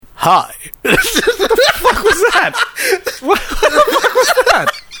Hi. What was that? What the fuck was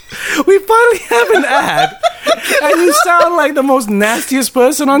that? We finally have an ad, and you sound like the most nastiest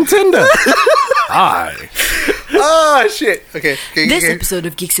person on Tinder. Hi. Oh, shit. Okay. This episode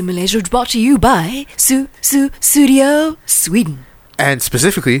of Geeks in Malaysia is brought to you by Studio Sweden. And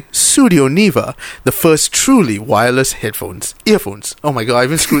specifically, Studio Neva, the first truly wireless earphones. Oh my god, I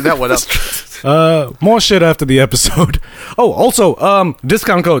even screwed that one up. More shit after the episode. Oh, also,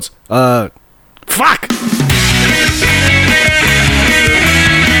 discount codes. Fuck!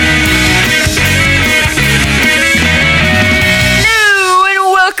 Hello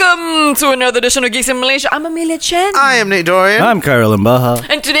and welcome to another edition of Geeks in Malaysia. I'm Amelia Chen. I am Nate Dorian. I'm Kyril Mbaha.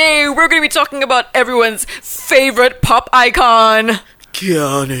 And today we're going to be talking about everyone's favorite pop icon.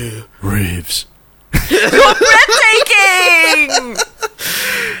 Keanu Reeves. Breathtaking!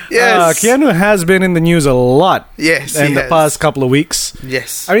 Yes. Keanu has been in the news a lot. Yes, in he the has. past couple of weeks.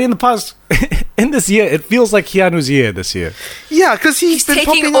 Yes. I mean, in this year, it feels like Keanu's year this year. Yeah, because He's been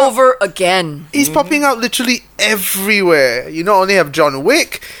taking popping up. over again. He's popping up literally everywhere. You not only have John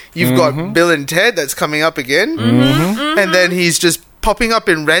Wick, you've got Bill and Ted that's coming up again. And then he's just popping up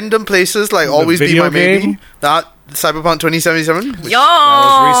in random places like Always Be video My Maybe. game? That Cyberpunk 2077. Yes.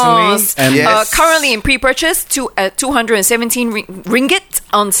 was recently, and- Yes. Currently in pre-purchase to 217 ringgit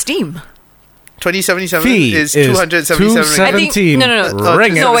on Steam. 2077 Fee is is 277 I think 17 no.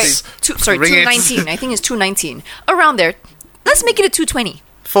 ringgits. No, wait. Ringgits. 219. I think it's 219. Around there. Let's make it a 220.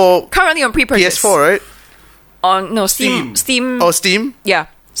 for Currently on pre-purchase. PS4, right? On no Steam. Steam. Oh, Steam. Yeah.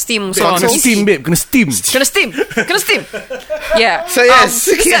 Steam. Console? Gonna Steam, babe. Gonna Steam. Gonna Steam. Yeah. So yes.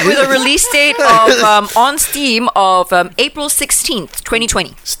 With a release date of on Steam of April 16th,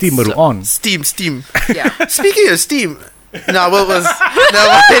 2020. Steam baru on. Steam. Yeah. Speaking of Steam, no, what was?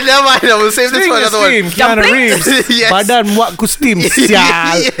 Never mind. We'll save this for another Steam, one. Keanu Dumpling? Reeves. Yes. Badan muatku Steam. Sial.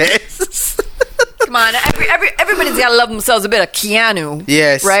 Yes. Come on. Everybody's gotta love themselves a bit of Keanu.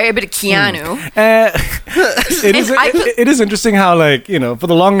 Yes. Right? A bit of Keanu. It is interesting how, like, you know, for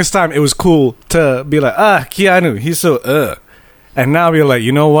the longest time it was cool to be like, Keanu, he's so and now we're like,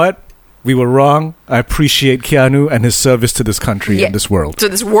 you know what, we were wrong. I appreciate Keanu and his service to this country and this world. To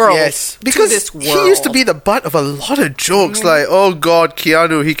this world. Yes, To because this world. he used to be the butt of a lot of jokes. Like, oh God,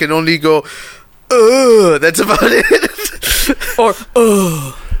 Keanu, he can only go, that's about it. Or,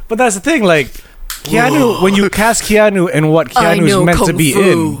 But that's the thing, like, Keanu, when you cast Keanu and what I Keanu is know meant to Kung be Fu.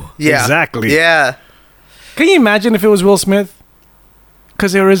 in, Yeah, exactly. Yeah, Can you imagine if it was Will Smith?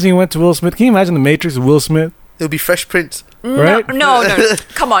 Because they originally went to Will Smith. Can you imagine the Matrix with Will Smith? it'll be Fresh Prince. Right? no.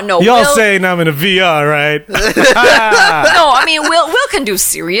 Come on, no. Y'all Will, saying I'm in a VR, right? no, I mean, Will can do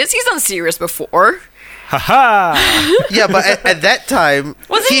serious. He's done serious before. Ha Yeah, but at that time,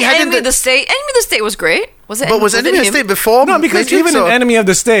 Wasn't he hadn't Enemy of the State? Enemy of the State was great. Was it? But was Enemy of the him? State before? No, because Matrix, even or- in Enemy of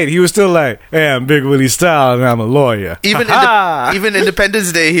the State, he was still like, hey, I'm Big Willie Style and I'm a lawyer. Even Ha-ha. even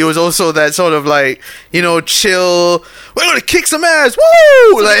Independence Day, he was also that sort of like, you know, chill. We're gonna kick some ass,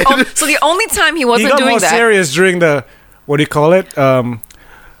 woo! Like, So the only time he He wasn't got doing more that. serious during the, what do you call it? I'm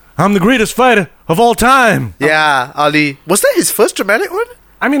the greatest fighter of all time. yeah, Ali. Was that his first dramatic one?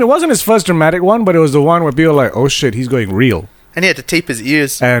 I mean, it wasn't his first dramatic one, but it was the one where people were like, oh shit, he's going real. And he had to tape his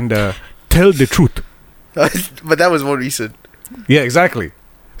ears. And tell the truth. But that was more recent. Yeah, exactly.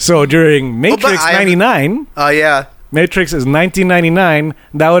 So during Matrix I am- 99, Oh yeah. Matrix is 1999,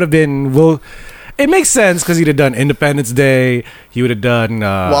 that would have been, well, it makes sense because he'd have done Independence Day, he would have done...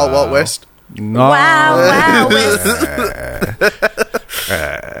 Wild Wild West. No. Wow.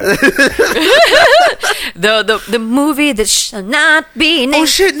 The movie that shall not be named. Oh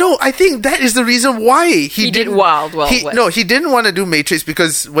shit! No, I think that is the reason why He did Wild Wild West. No, he didn't want to do Matrix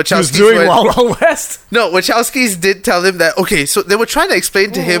because He was Wachowski's doing went- Wild Wild West. No, Wachowski's did tell him that. Okay, so they were trying to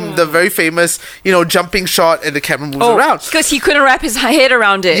explain to him the very famous, you know, jumping shot and the camera moves around. because he couldn't wrap his head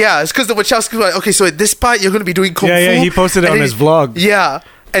around it. Yeah, it's because the Wachowskis were like, okay, so at this part you're going to be doing kung fu. Yeah, he posted it And on then his vlog. Yeah,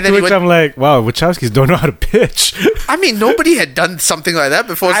 and then To he which went, I'm like, wow, Wachowskis don't know how to pitch. I mean, nobody had done something like that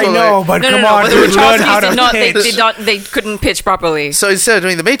before. I So know, like, but No, come no, on, but the dude, learn how Wachowskis to did not. pitch. They couldn't pitch properly. so instead of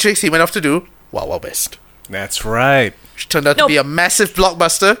doing the Matrix, he went off to do Wild Wild West, That's right. which turned out No. to be a massive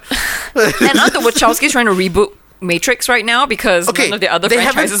blockbuster. And aren't the Wachowskis trying to reboot Matrix right now because Okay, none of the other they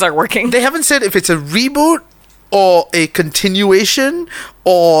haven't- franchises are working? They haven't said if it's a reboot or a continuation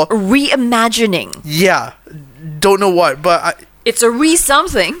or Reimagining. yeah, don't know what, but It's a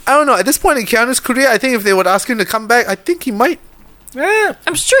something. I don't know. At this point in Keanu's career, I think if they would ask him to come back, I think he might. Yeah,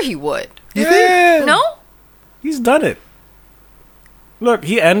 I'm sure he would. You think? yeah. No? He's done it. Look,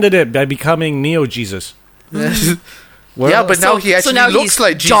 he ended it by becoming Neo Jesus. Well, Yeah, but now he actually looks he's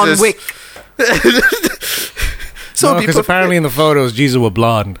like Jesus. John Wick. So because people apparently in the photos, Jesus were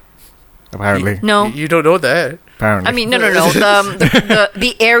blonde. Apparently. No. You don't know that. Apparently. I mean, no.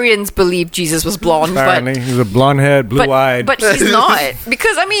 The Aryans believed Jesus was blonde, Apparently. He's a blonde-haired, blue-eyed. but he's not,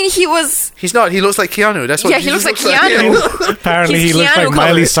 because I mean, he was. He's not. He looks like Keanu. That's what Yeah, he Jesus looks like Keanu. Apparently, He's he looks Keanu like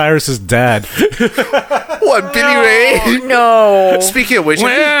Miley colored. Cyrus's dad. What, Billy Ray? No. Speaking of which,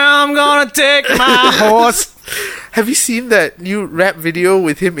 Well, I'm gonna take my horse. have you seen that new rap video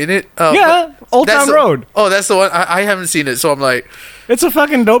with him in it? Yeah, Old that's Town the- Road. Oh, that's the one. I haven't seen it, so I'm like, It's a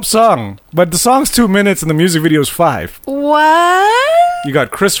fucking dope song, but the song's 2 minutes and the music video is 5. What? You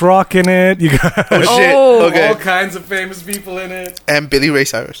got Chris Rock in it. You got oh shit. Oh. Okay. all kinds of famous people in it. And Billy Ray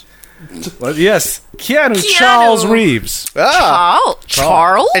Cyrus. Well, yes, Keanu Keanu. Charles Reeves,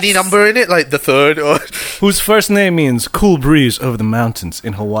 Charles? Any number in it, like the third, or whose first name means "cool breeze over the mountains"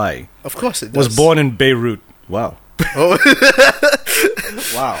 in Hawaii, of course it does. was born in Beirut. Wow. Oh.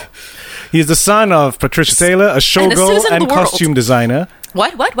 Wow. He is the son of Patricia Taylor, a showgirl citizen of and the world. costume designer.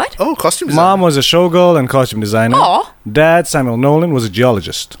 What? Oh, costume design. Mom was a showgirl and costume designer. Aw. Dad, Samuel Nolan, was a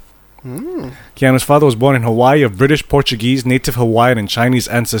geologist. Keanu's father was born in Hawaii of British, Portuguese, Native Hawaiian, and Chinese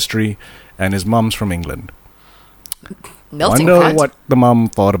ancestry, and his mom's from England. Melting Wonder pot. what the mom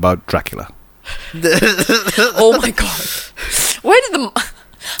thought about Dracula. Oh my god. Why did the...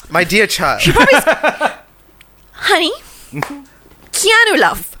 My dear child. Honey? Keanu,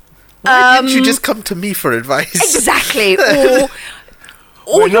 love. Why didn't you just come to me for advice? Exactly.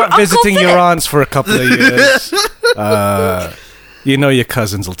 Or We're your not Uncle visiting Philip. your aunts for a couple of years. You know your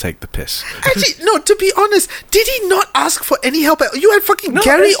cousins will take the piss. Actually, no, to be honest, did he not ask for any help? You had fucking No,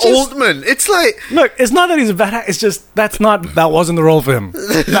 Gary it's just- Oldman. It's like, Look, it's not that he's a bad actor. It's just that wasn't the role for him.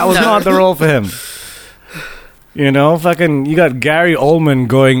 That was not the role for him. You know, fucking, you got Gary Oldman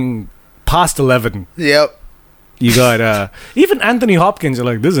going past 11. yep. You got even Anthony Hopkins. You're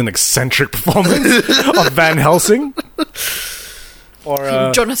like, this is an eccentric performance of Van Helsing.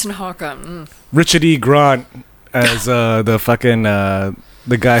 Or Jonathan Harker. Mm. Richard E. Grant as the fucking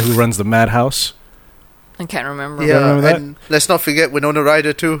the guy who runs the madhouse. I can't remember. Yeah, remember that? and let's not forget Winona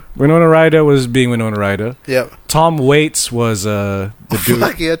Ryder too. Winona Ryder was being Winona Ryder. Yep. Tom Waits was the dude.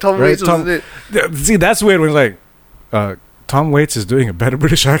 Fuck yeah, Tom Right, Waits was Tom- in it. Yeah, see, that's weird when it's like, Tom Waits is doing a better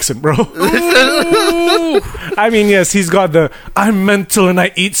British accent, bro. I mean, yes, he's got the I'm mental and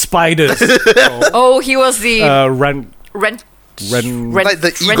I eat spiders. Oh, he was the Ren, Rent. Ren, Ren- Like the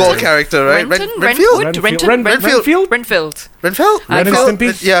Renton? Igor character, right? Renton? Renfield? Renfield? Renfield? Renfield? Renfield? Renfield. Renfield? Ren and Renfield?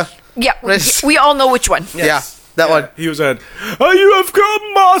 Stimpy? Yeah. Yeah, Ren- we all know which one. Yeah. That one. He was at, you have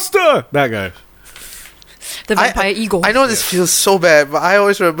come, master. That guy. The vampire eagle. I know this feels so bad, but I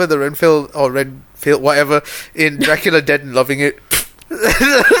always remember the Renfield or Renfield, whatever, in Dracula Dead and loving it.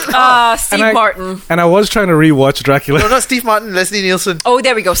 Steve And Martin. And I was trying to rewatch Dracula. No, not Steve Martin, Leslie Nielsen. Oh,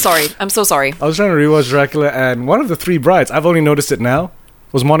 there we go. Sorry. I'm so sorry. I was trying to rewatch Dracula, and one of the three brides, I've only noticed it now,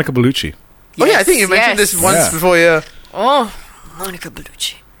 was Monica Bellucci. Oh yeah, I think you mentioned yes. this once Yeah. before, yeah. Oh, Monica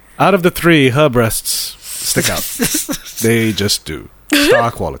Bellucci. Out of the three, her breasts stick out. They just do.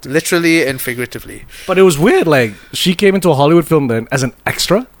 Star quality. Literally and figuratively. But it was weird, like, she came into a Hollywood film then as an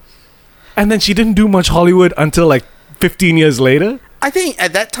extra, and then she didn't do much Hollywood until like 15 years later. I think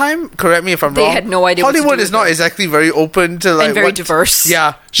at that time, correct me if I'm They wrong. had no idea what to Hollywood do is with not it. exactly very open to like And very what- diverse.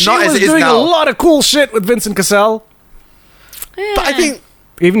 Yeah, She not was as it is doing now. a lot of cool shit with Vincent Cassel. But I think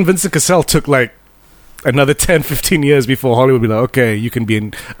Even Vincent Cassel took like another 10, 15 years before Hollywood would be like, okay, you can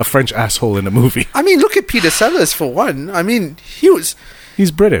be a French asshole in a movie. look at Peter Sellers for one. I mean,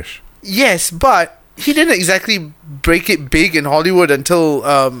 He's British. yes, but he didn't exactly break it big in Hollywood until.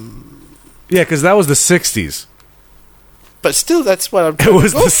 Yeah, because that was the 60s. But still, that's what I'm It trying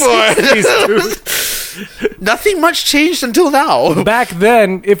was to go the for. 60s, dude. Nothing much changed until now. Back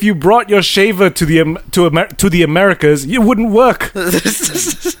then, if you brought your shaver to the Americas, it wouldn't work.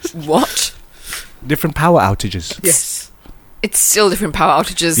 What? Different power outages. Yes. It's still different power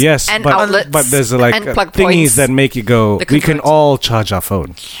outages. Yes, and but, outlets. but there's like and plug thingies points. that make you go, The we can converter. all charge our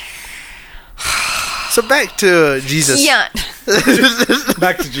phones. So back to Jesus. Yeah.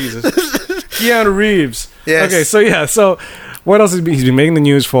 Back to Jesus. Keanu Reeves. Yes. Okay, so what else? He's been making the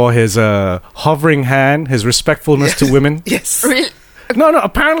news for his hovering hand, his respectfulness to women. Yes. Really? No.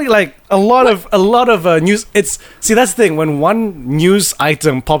 Apparently, like a lot of news. That's the thing. When one news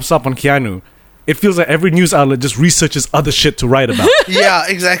item pops up on Keanu, it feels like every news outlet just researches other shit to write about. Yeah,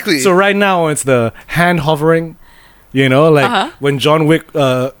 exactly. So right now it's the hand hovering. You know, like when John Wick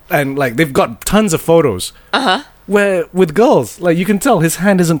and like they've got tons of photos. Where with girls, like you can tell his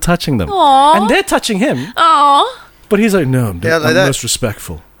hand isn't touching them, Aww. and they're touching him. Aw. But he's like, no, Yeah, like I'm that. most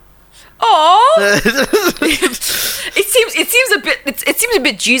respectful. Oh, it seems a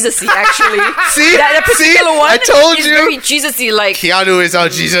bit Jesus-y actually. See? that particular See? one I told is you. very Jesus-y. Like Keanu is our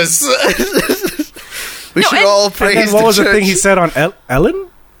Jesus. We No, should and- all And praise then what the was the thing he church. said on Ellen?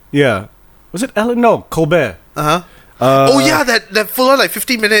 Yeah. Was it Ellen? No, Colbert. Oh yeah, that full on like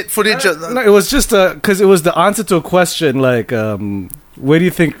 15-minute footage. No, it was just because it was the answer to a question like, where do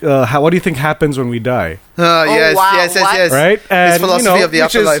you think? What do you think happens when we die? Yes, wow, yes, what? yes. Right? His philosophy of the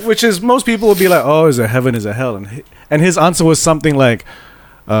afterlife. which is most people would be like, oh, is it heaven? Is it hell? And his answer was something like,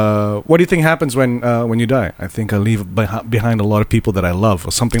 what do you think happens when you die? I think I leave behind a lot of people that I love,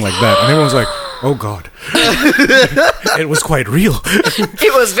 or something like that. And everyone's like, oh God, it was quite real.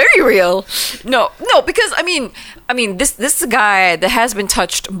 it was very real. No, because I mean, this is a guy that has been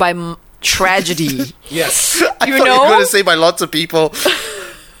touched by tragedy. Yes. I You thought you know? were going to say by lots of people.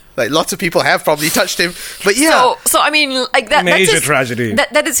 Like lots of people have probably touched him, but yeah. So I mean, like that. Major that's his, tragedy.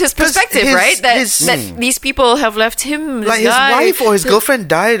 That is his perspective, his- right? That his- that these people have left him. This Like his guy. wife or his girlfriend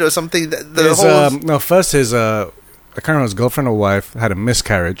died or something. The whole First his I can't remember, his girlfriend or wife had a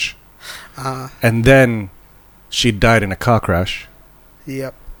miscarriage, and then she died in a car crash,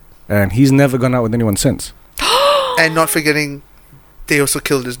 yep. and he's never gone out with anyone since. And not forgetting, they also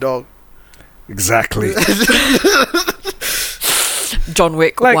killed his dog. Exactly. John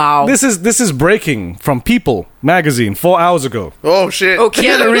Wick. Like, wow. This is breaking from People magazine 4 hours ago. Oh shit! Okay.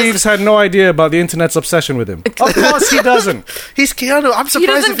 Keanu Reeves had no idea about the internet's obsession with him. Of course he doesn't. He's Keanu. I'm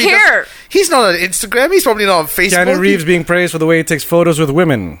surprised doesn't if he care. does. He's not on Instagram. He's probably not on Facebook. Keanu Reeves being praised for the way he takes photos with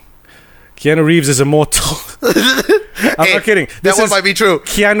women. Keanu Reeves is immortal. I'm Hey, not kidding. That one might be true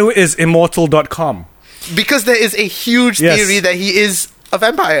Keanu is immortal.com. because there is a huge Yes. theory that he is a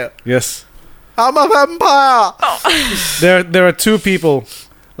vampire. Yes. I'm a vampire. There are two people.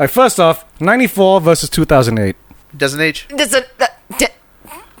 Like, first off, 94 versus 2008. Doesn't age. There's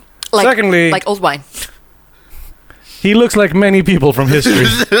like, Secondly- like old wine. He looks like many people from history.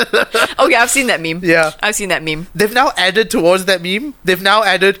 Oh yeah, I've seen that meme. Yeah. I've seen that meme. They've now added towards that meme. They've now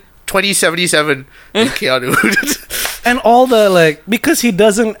added 2077 in Keanu. And all the, like, because he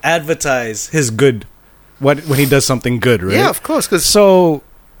doesn't advertise his good when he does something good, right? Yeah, of course. Because So,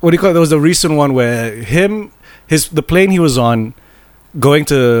 what do you call it? There was a recent one where the plane he was on going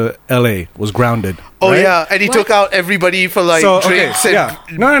to LA was grounded. oh right? yeah, and he What? took out everybody for like drinks. And yeah.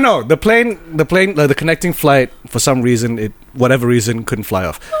 No. The plane, like, the connecting flight, for some reason, whatever reason, couldn't fly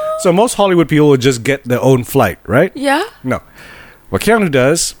off. So most Hollywood people would just get their own flight, right? Yeah. No. What Keanu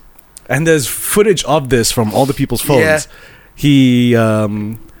does, and there's footage of this from all the people's phones. Yeah. He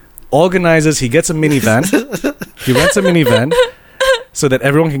organizes. He gets a minivan. He rents a minivan. So that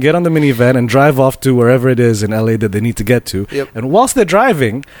everyone can get on the minivan and drive off to wherever it is in LA that they need to get to. Yep. And whilst they're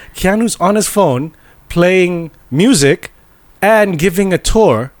driving, Keanu's on his phone playing music and giving a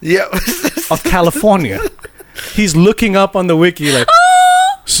tour Yeah. of California. He's looking up on the wiki like,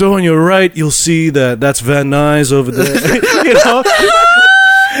 so on your right, you'll see that's Van Nuys over there. You know?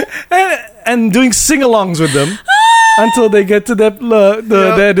 and doing sing-alongs with them until they get to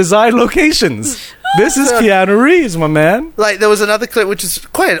their desired locations. This is Keanu Reeves, my man. Like there was another clip, which is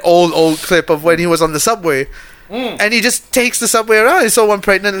quite an old clip of when he was on the subway, and he just takes the subway around. He saw one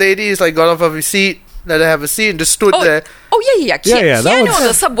pregnant lady. He's like got off of his seat, let her have a seat, and just stood there. Oh yeah. Yeah, that Keanu was- on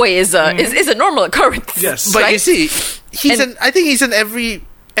the subway is a normal occurrence. Yes. But right? you see, I think he's an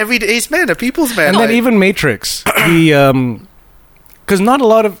everyday's man, a people's man. And then Like, even Matrix,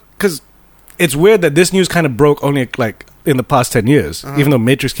 because it's weird that this news kind of broke only like in the past 10 years, even though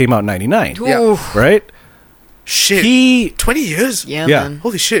Matrix came out in 99, Yeah. Oof. right? shit, He 20 years. Yeah, Yeah. man.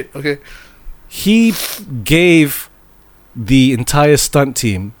 Holy shit. Okay. he gave the entire stunt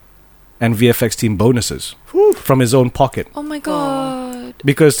team and VFX team bonuses from his own pocket, Oh my god.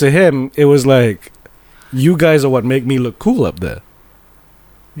 because to him it was like, you guys are what make me look cool up there.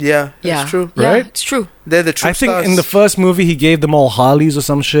 Yeah, that's Yeah. true. Yeah, Right? it's true. They're the true I think stars. in the first movie he gave them all Harleys or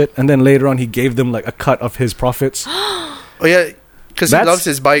some shit, and then later on he gave them like a cut of his profits. Oh yeah, because he That's- loves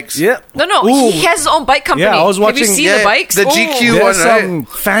his bikes. Yeah. No, Ooh. he has his own bike company. Yeah, I was Have you watching- seen Yeah, the bikes? the Ooh. GQ There's one, right? some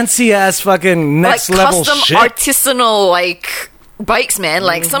fancy ass fucking next like level custom shit. artisanal like bikes, man.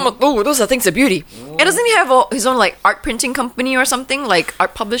 Like some of those are things of beauty. And doesn't he have his own like art printing company or something? Like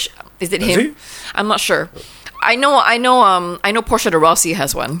art publish? Is it him? he? I'm not sure. I know Portia de Rossi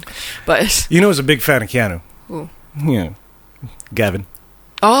has one, but You know, he's a big fan of Keanu. Who? Yeah, Gavin.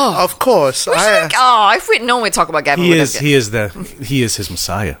 oh, Of course. if we know we talk about Gavin, He we is. don't He is his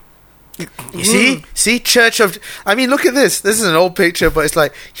Messiah. You see, Church of. I mean, look at this. This is an old picture, but it's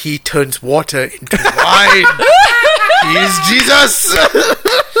like he turns water into wine. He's Jesus.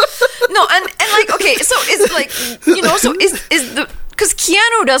 No, and like okay, so is like so is the because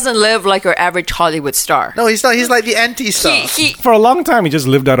Keanu doesn't live like your average Hollywood star. No, he's not. He's like the anti-star. He For a long time, he just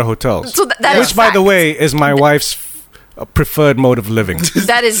lived out of hotels. so that is Which, by the fact. way, is my wife's preferred mode of living.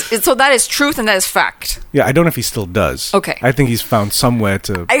 that is truth and that is fact. Yeah, I don't know if he still does. Okay. I think he's found somewhere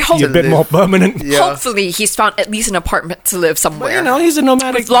to I hope be a to bit live. more permanent. Yeah. Hopefully, he's found at least an apartment to live somewhere. But, you know, he's a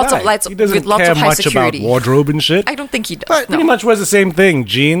nomadic With lots guy. of lights- He doesn't with lots care of high much security. about wardrobe and shit. I don't think he does. But no. Pretty much wears the same thing.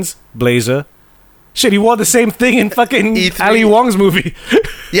 Jeans, blazer. Shit, he wore the same thing in fucking E3. Ali Wong's movie.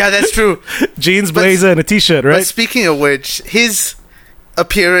 Yeah, that's true. Jeans, blazer, and a t-shirt, But right? speaking of which, his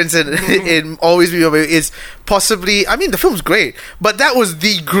appearance in Always Be Your Baby is possibly, I mean, the film's great, but that was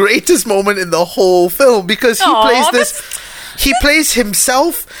the greatest moment in the whole film because he Aw, he plays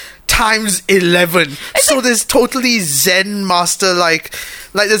himself times 11. So there's totally Zen master like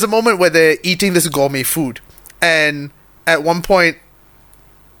there's a moment where they're eating this gourmet food, and at one point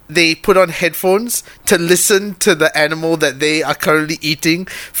they put on headphones to listen to the animal that they are currently eating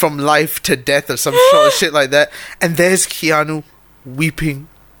from life to death or some sort of shit like that. And there's Keanu weeping,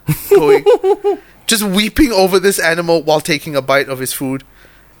 going, just weeping over this animal while taking a bite of his food.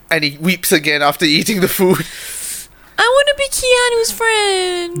 And he weeps again after eating the food. I want to be Keanu's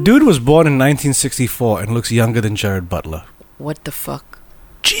friend. Dude was born in 1964 and looks younger than Jared Butler. What the fuck?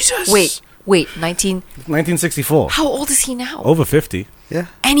 Jesus. Wait, 19. 1964. How old is he now? Over 50. Yeah.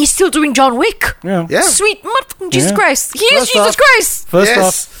 And he's still doing John Wick. Yeah. Yeah. Sweet motherfucking Jesus Yeah. Christ. He is First Jesus off- Christ. First Yes.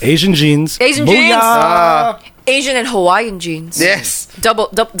 off, Asian jeans. Asian Booyah! jeans. Ah. Asian and Hawaiian jeans. Yes. Double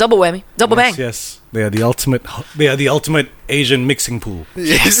whammy. Double bang. Yes, yes. They are the ultimate. They are the ultimate Asian mixing pool.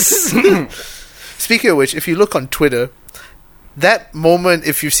 Yes. Speaking of which, if you look on Twitter, that moment,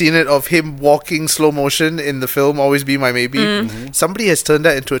 if you've seen it, of him walking slow motion in the film Always Be My Maybe, somebody has turned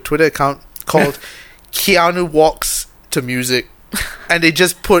that into a Twitter account called Keanu Walks to Music. And they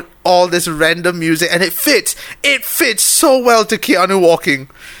just put all this random music, and it fits so well to Keanu walking.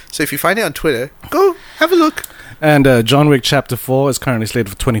 So if you find it on Twitter, go have a look. And John Wick Chapter 4 is currently slated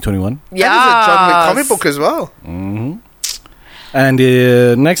for 2021. Yeah, there's a John Wick comic book as well. And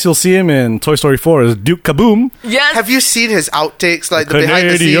next you'll see him in Toy Story 4 as Duke Kaboom. Yes. Have you seen his outtakes, like the behind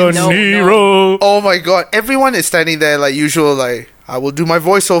the Canadian scenes? No, no. hero. Oh my god, everyone is standing there like usual, like, I will do my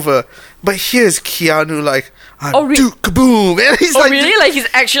voiceover. But here's Keanu like, I'm Oh, Duke Kaboom. And he's Oh, like, really? Like he's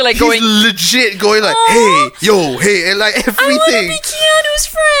actually like he's going. legit going like, Aw. hey, yo, hey, and like I want to everything. be Keanu's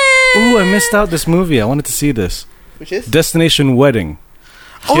friend. Ooh, I missed out this movie. I wanted to see this. Which is? Destination Wedding.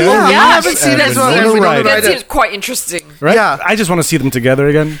 Oh Keanu yeah, Reeves I haven't seen and it as well. Winona Winona Ryder. That Ryder. seems quite interesting. Right? Yeah. I just want to see them together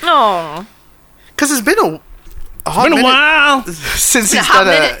again. No. Because it's been a hot Been a minute while. since Been a he's hot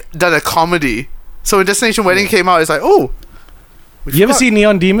done minute. done a comedy. So when Destination Wedding came out, it's like, oh, we You ever forgot. see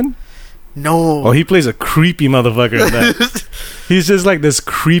Neon Demon? No. Oh, he plays a creepy motherfucker in that. He's just like this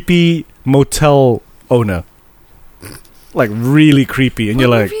creepy motel owner. Like really creepy. And What you're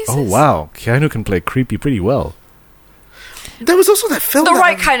like, movie is oh this? wow, Keanu can play creepy pretty well. There was also that film. The that-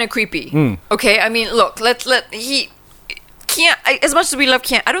 right kind of creepy. Mm. Okay, I mean, look, let he can't. As much as we love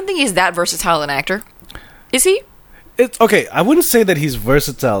Keanu, I don't think he's that versatile an actor. Is he? It's okay, I wouldn't say that he's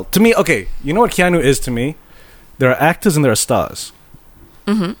versatile. To me, okay, you know what Keanu is to me? There are actors and there are stars.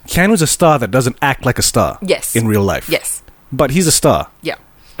 Mm-hmm. Keanu's a star that doesn't act like a star. Yes. In real life. Yes. But he's a star. Yeah.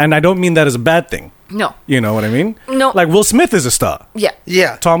 And I don't mean that as a bad thing. No. You know what I mean? No. Like Will Smith is a star. Yeah.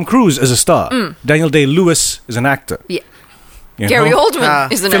 Yeah. Tom Cruise is a star. Daniel Day-Lewis is an actor. Yeah. You Gary know? Oldman Ah.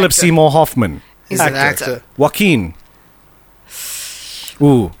 is an Philip actor. Seymour Hoffman. He's an actor. Joaquin.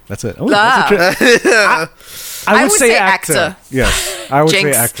 Ooh, that's it. Ooh, Ah. that's a I would say actor. actor. Yes, I would say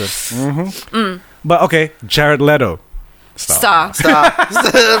Jinx. actor. But okay, Jared Leto. Star. Star.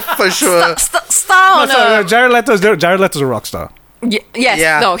 For sure. Star No, on sorry, a. Jared Leto's a rock star. Yes.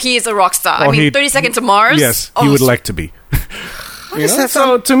 Yeah. No, he is a rock star. Or I mean, he- 30 Seconds to Mars. Yes, Oh, he would like to be. What is that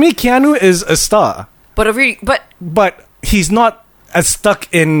So to me, Keanu is a star, but but he's not as stuck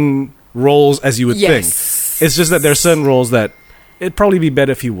in roles as you would Yes. think. It's just that there are certain roles that it'd probably be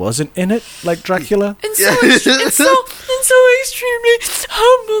better if he wasn't in it, like Dracula. and so and so extremely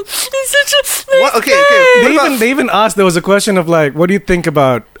humble. And such a What? Okay, okay. They even asked. There was a question of like, what do you think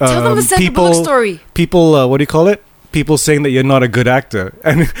about Tell them the Sandra people? Bullock story. People, what do you call it? People saying that you're not a good actor,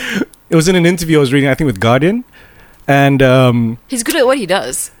 and it was in an interview I was reading, I think with Guardian, and He's good at what he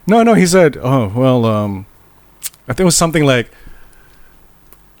does. no, he said, oh well, I think it was something like,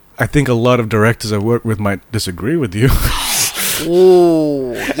 I think a lot of directors I work with might disagree with you.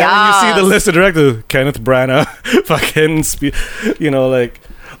 Oh, And when you see the list of directors, Kenneth Branagh, fucking, like,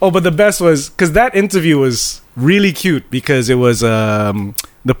 oh, but the best was, because that interview was really cute, because it was,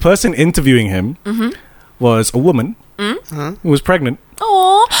 the person interviewing him was a woman who was pregnant,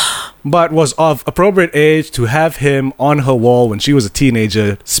 Oh, but was of appropriate age to have him on her wall when she was a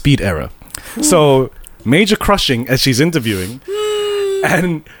teenager, speed era. So major crushing as she's interviewing,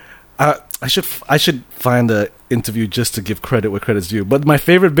 and I should find the interview just to give credit where credit's due. But my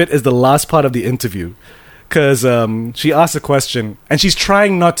favorite bit is the last part of the interview, because she asks a question and she's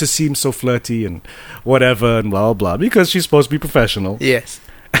trying not to seem so flirty and whatever and blah blah blah, because she's supposed to be professional. Yes.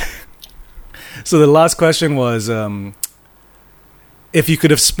 So the last question was, if you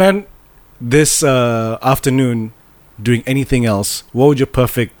could have spent this afternoon doing anything else, what would your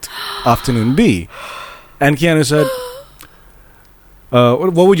perfect afternoon be? And Keanu said,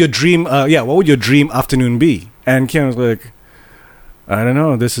 what would your dream what would your dream afternoon be? And Keanu was like, I don't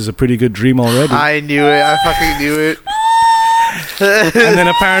know, this is a pretty good dream already. I knew it. I fucking knew it. And then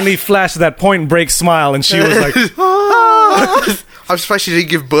apparently flashed that Point Break smile, and she was like, I'm surprised she didn't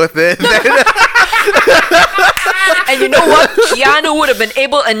give birth then. And you know what? Keanu would have been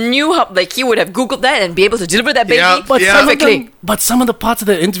able and knew how, like, he would have Googled that and be able to deliver that baby Yeah, perfectly. But some of the parts of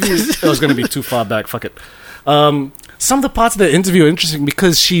the interview, it was going to be too far back. Fuck it. Some of the parts of the interview are interesting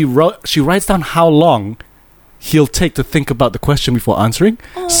because she writes down how long he'll take to think about the question before answering.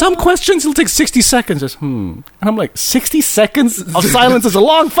 Some questions he'll take 60 seconds. Just and I'm like, 60 seconds of silence is a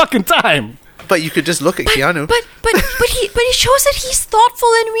long fucking time. But you could just look at Keanu. But he shows that he's thoughtful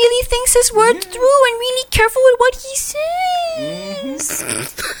and really thinks his words through and really careful with what he says.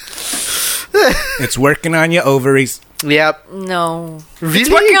 It's working on your ovaries. Yep. No. Really? It's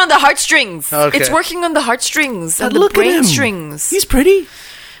working on the heartstrings. Okay. It's working on the heartstrings and the Look at brain him. strings. He's pretty.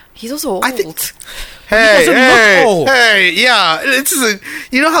 He's also old. I think- Hey, doesn't look old. hey, yeah. It's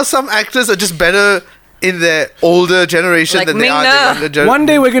you know how some actors are just better in their older generation Like than they are in Ming-Na. the younger generation. One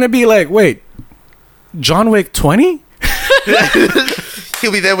day we're going to be like, wait, John Wick 20?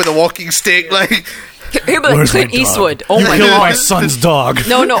 He'll be there with a walking stick, like, He'll be like Where's Clint my dog? Eastwood. Oh my Killed my god. son's dog.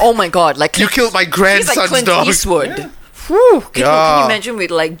 No, oh my god. Like you killed my he's grandson's like Clint dog. Eastwood. Whew. Can Yeah. you imagine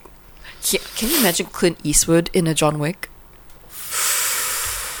with like can you imagine Clint Eastwood in a John Wick?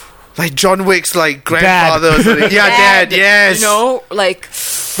 Like John Wick's like grandfather or something. Yeah, dad, yes. You know, like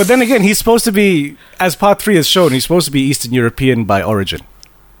But then again, he's supposed to be, as part 3 has shown, he's supposed to be Eastern European by origin.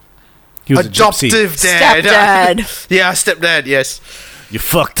 He was a gypsy. Adoptive dad. stepdad. Yeah, stepdad, yes. You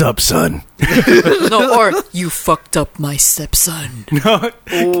fucked up, son. No, or you fucked up my stepson. No,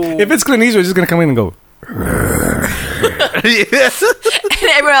 if it's Clint Eastwood, he's just going to come in and go, Yes. And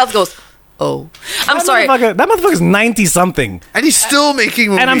everyone else goes, oh. I'm sorry. That motherfucker's 90-something. And he's still making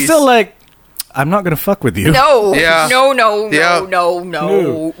movies. And I'm still like, I'm not going to fuck with you. No. Yeah. No. Yeah.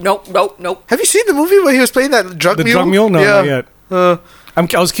 No. Have you seen the movie where he was playing that drug The mule? drug mule? No, not yet. Uh, I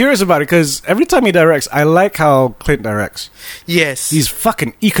was curious about it because every time he directs, I like how Clint directs. yes. He's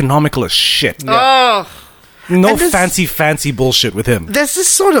fucking economical as shit. Oh. No And this- fancy bullshit with him. There's this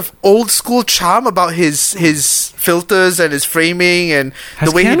sort of old school charm about his filters and his framing and Has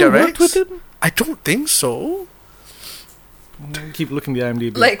the way he Keanu directs. worked with him? I don't think so. Keep looking at the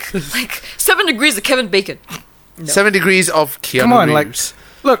IMDb. Like 7 Degrees of Kevin Bacon. 7 Degrees of Keanu Come on, Reeves.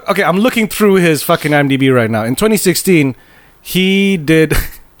 look, okay, I'm looking through his fucking IMDb right now. In 2016, he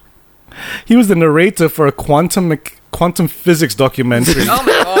was the narrator for a quantum physics documentary Oh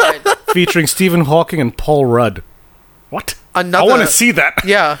my god. featuring Stephen Hawking and Paul Rudd. What? Another, I want to see that.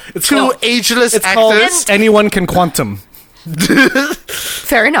 Yeah, It's two called- ageless It's called actors. Anyone Can Quantum.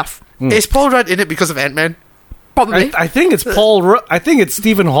 Fair enough. Is Paul Rudd in it because of Ant-Man? Probably. I think it's I think it's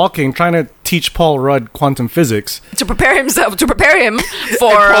Stephen Hawking trying to teach Paul Rudd quantum physics. to prepare him for And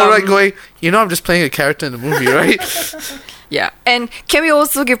Paul Rudd going, I'm just playing a character in the movie, right? yeah. And can we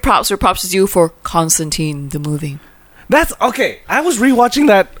also give props where props is due for Constantine the movie? That's okay. I was rewatching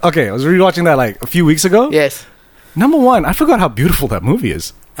that. Okay, I was rewatching that like a few weeks ago. Yes. Number one, I forgot how beautiful that movie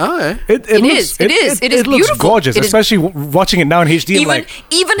is. Oh, yeah. It is It looks beautiful. gorgeous, It is- especially watching it now in HD.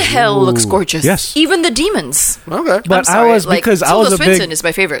 Even hell looks gorgeous. Yes. Even the demons. Okay. But I'm sorry, I was like, because I Tilda was a Swinton big. is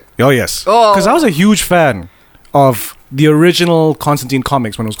my favorite. Oh yes. Oh. Because I was a huge fan of the original Constantine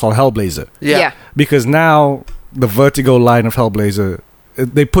comics when it was called Hellblazer. Yeah. Because now the Vertigo line of Hellblazer,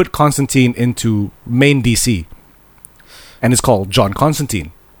 they put Constantine into main DC, and it's called John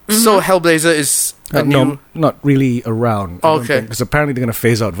Constantine. So Hellblazer is a new... No, not really around. Okay. Because apparently they're going to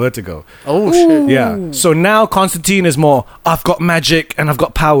phase out Vertigo. Oh, shit. Yeah. So now Constantine is more, I've got magic and I've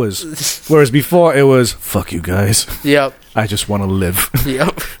got powers. Whereas before it was, fuck you guys. Yep. I just want to live.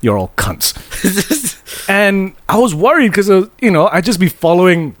 Yep. You're all cunts. And I was worried because, I'd just be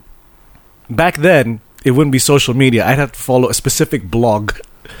following. Back then, it wouldn't be social media. I'd have to follow a specific blog.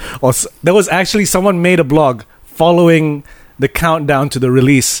 There was actually someone made a blog following the countdown to the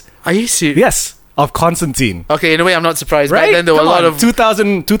release. Are you serious? Yes. of Constantine. Okay, in a way, I'm not surprised. Right? Back then, there were Come a lot on, of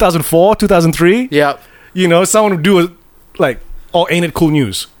 2000, 2004, 2003. yeah. You know, someone would do a, like, oh, ain't it cool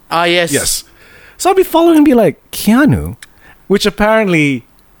news? Ah, yes. Yes. So I'd be following and be like, Keanu, which apparently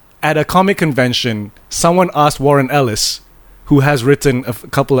at a comic convention, someone asked Warren Ellis, who has written a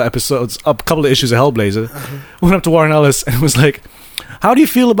couple of episodes, a couple of issues of Hellblazer, went up to Warren Ellis and was like, how do you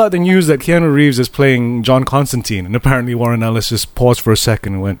feel about the news that Keanu Reeves is playing John Constantine? And apparently Warren Ellis just paused for a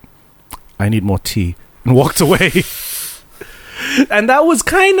second and went, I need more tea, and walked away. And that was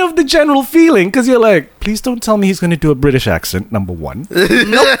kind of the general feeling, because you're like, please don't tell me he's going to do a British accent, number one.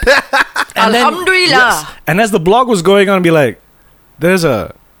 Nope. And then- Alhamdulillah. yes. And as the blog was going on, I'd be like, there's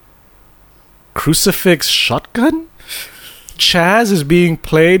a crucifix shotgun? Chaz is being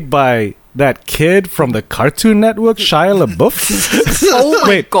played by that kid from the Cartoon Network, Shia LaBeouf? Oh my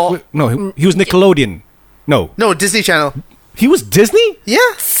Wait, god. wait, no, he was Nickelodeon. No, No, Disney Channel. he was Disney? Yeah.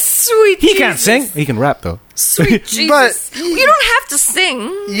 Sweet He Jesus. can't sing. He can rap, though. Sweet Jesus. You don't have to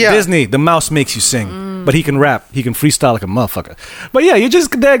sing. Yeah. Disney, the mouse makes you sing. But he can rap. He can freestyle like a motherfucker. But yeah, you're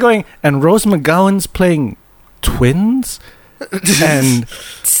just there going, and Rose McGowan's playing twins? And,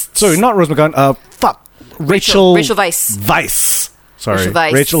 sorry, not Rose McGowan, fuck. Rachel Weisz. Weisz. Sorry. Rachel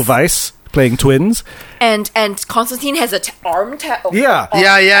Weisz. Rachel Weisz playing twins. And Constantine has a arm tattoo. Yeah.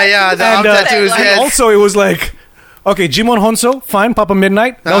 Yeah. The arm And, tattoos. and And Yes. also, it was like, okay, Jimon Honso, fine, Papa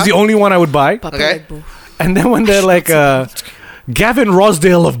Midnight. That was the only one I would buy. Okay. And then when they're like, Gavin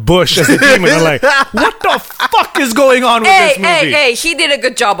Rosdale of Bush as the demon, I'm like, what the fuck is going on with this movie? Hey, he did a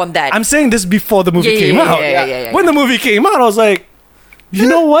good job on that. I'm saying this before the movie Yeah, came yeah, out. yeah. When the movie came out, I was like, you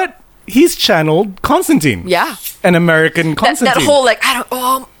know what? He's channeled Constantine. Yeah. An American Constantine. that whole, like,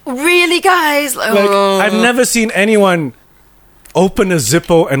 really, guys? Like, I've never seen anyone open a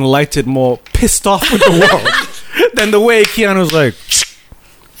Zippo and light it more pissed off with the world than the way Keanu's like,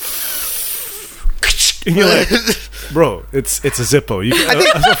 and you're like, bro, it's a Zippo.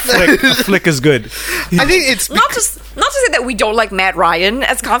 A flick is good. I think it's not to say that we don't like Matt Ryan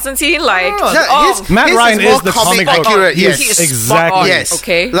as Constantine. Like, Matt Ryan more is the comic comic book. accurate. Yes, He is exactly. spot on, Yes.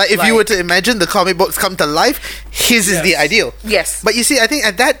 Okay. Like if you were to imagine the comic books come to life, his is the ideal. Yes. But you see, I think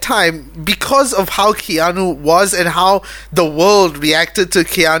at that time, because of how Keanu was and how the world reacted to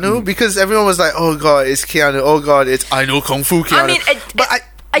Keanu, because everyone was like, "Oh God, it's Keanu! Oh God, it's I know Kung Fu Keanu." I mean,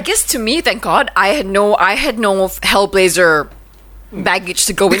 I guess to me, thank God, I had no Hellblazer baggage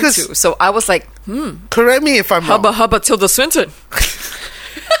to go Because- into. So I was like, correct me if I'm wrong. hubba Tilda Swinton.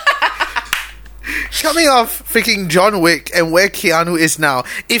 Coming off freaking John Wick and where Keanu is now,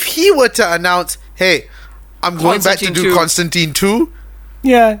 if he were to announce, "Hey, I'm going back to Constantine do 2. Constantine 2,"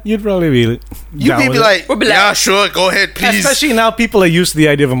 Yeah, you'd probably be you'd down be with it. like, We'd be like- "Yeah, sure, go ahead, please." Especially now, people are used to the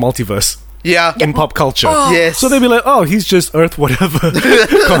idea of a multiverse Yeah. in pop culture. Yes. So they'd be like, oh, he's just Earth whatever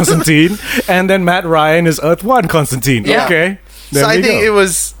Constantine. And then Matt Ryan is Earth 1 Constantine. Yeah. Okay. So There I we think go.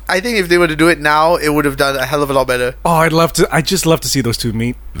 I think if they were to do it now, it would have done a hell of a lot better. Oh, I just love to see those two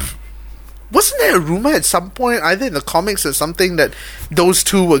meet. Wasn't there a rumor at some point, either in the comics or something, that those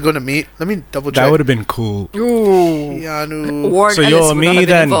two were going to meet? Let me double check. That would have been cool. Ooh. Keanu. Warren So Ellis you're would me not have been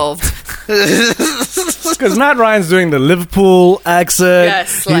then. involved. Because Matt Ryan's doing the Liverpool accent.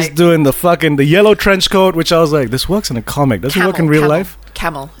 Yes, He's like- doing the yellow trench coat, which I was like, this works in a comic. Does it work in real life?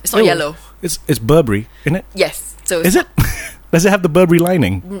 Camel. It's not yellow. It's Burberry, isn't it? Yes. So it's Is it? Does it have the Burberry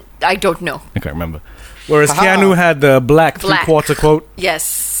lining? I don't know. I can't remember. Whereas Haha. Keanu had the black Black. three-quarter coat,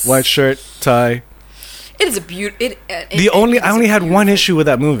 Yes. white shirt, tie. It is a beauty. I only had one issue with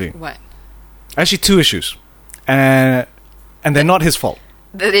that movie. What? Actually, two issues, and they're not his fault.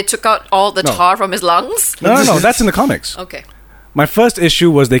 That they took out all the No. tar from his lungs? No, that's in the comics. Okay. My first issue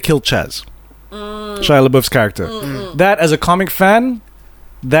was they killed Chaz, Shia LaBeouf's character. That, as a comic fan,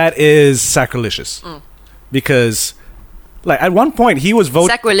 that is sacrilegious, because, like, at one point he was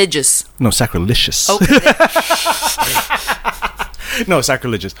voted. Sacrilegious. No, sacrilegious. Okay. No,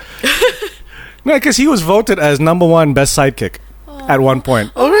 sacrilegious. No, because he was voted as #1 best sidekick at one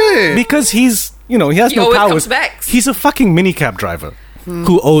point. Oh, really? Because he has He no always powers. comes back. He's a fucking minicab driver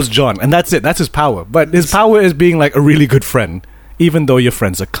who owes John, and that's it. That's his power. But his power is being like a really good friend, even though your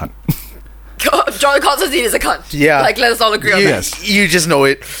friend's a cunt. John Constantine is a cunt. Yeah. Like, let us all agree on You, that. you just know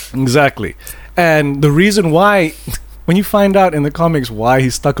it. Exactly. And the reason why, when you find out in the comics why he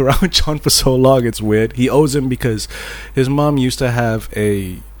stuck around with John for so long, it's weird. He owes him because his mom used to have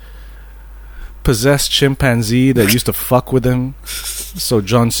a possessed chimpanzee that used to fuck with him. So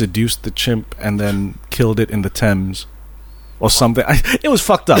John seduced the chimp and then killed it in the Thames or something. It was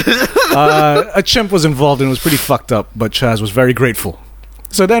fucked up. A chimp was involved and it was pretty fucked up, but Chaz was very grateful.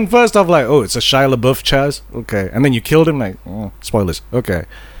 So then first off, like, oh, it's a Shia LaBeouf Chaz? Okay. And then you killed him? Like, oh, spoilers. Okay.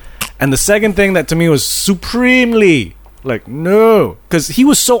 And the second thing that to me was supremely like, no, because he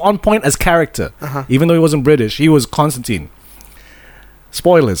was so on point as character. Even though he wasn't British, he was Constantine.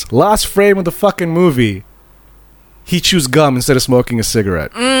 Spoilers. Last frame of the fucking movie, he chews gum instead of smoking a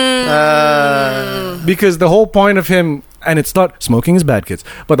cigarette. Because the whole point of him, and it's not smoking is bad, kids,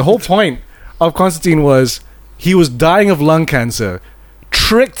 but the whole point of Constantine was he was dying of lung cancer,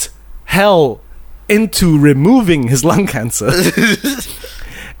 tricked hell into removing his lung cancer,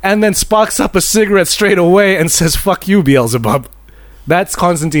 and then sparks up a cigarette straight away and says, "Fuck you, Beelzebub." That's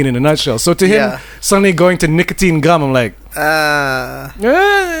Constantine in a nutshell. So to him, suddenly going to nicotine gum, I'm like,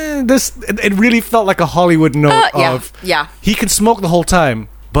 it really felt like a Hollywood note of he can smoke the whole time,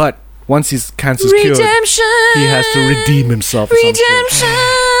 but once his cancer's cured, he has to redeem himself. Redemption.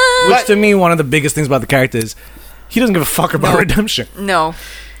 Which to me, one of the biggest things about the character is he doesn't give a fuck about redemption. No.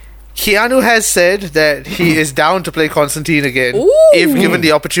 Keanu has said that he is down to play Constantine again. Ooh. If given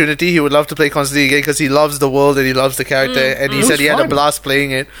the opportunity, he would love to play Constantine again because he loves the world and he loves the character, and he said he had a blast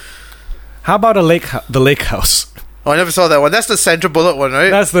playing it. How about the lake house? Oh, I never saw that one. That's the Sandra Bullock one, right?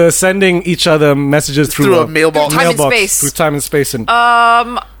 That's the sending each other messages through a mailbox. Time and space. Through time and space. And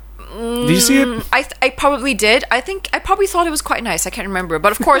did you see it? I probably did. I think I probably thought it was quite nice. I can't remember.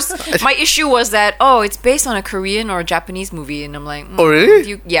 But of course, my issue was that, it's based on a Korean or a Japanese movie. And I'm like, oh,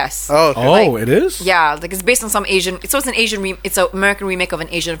 really? Yes. Oh, okay. It is? Yeah, like it's based on some Asian... So it's an it's an American remake of an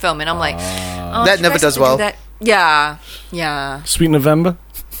Asian film. And I'm like... that never does well. That. Yeah. Yeah. Sweet November?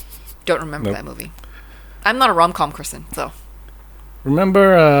 Don't remember that movie. I'm not a rom-com person, so...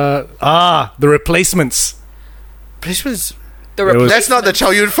 Remember, The Replacements. Replacements? That's not the Chow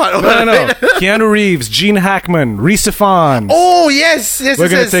Yun-fat. No. Keanu Reeves, Gene Hackman, Rhys Ifans. Oh, yes. We're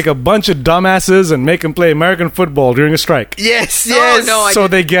going to take a bunch of dumbasses and make them play American football during a strike. Yes. Oh, no, so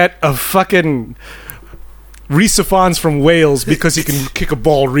they get a fucking Rhys Ifans from Wales because he can kick a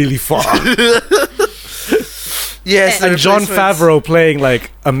ball really far. Yes. And Jon Favreau playing like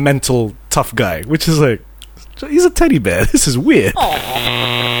a mental tough guy, which is like, he's a teddy bear. This is weird.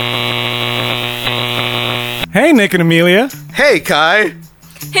 Hey, Nick and Amelia. Hey, Kai.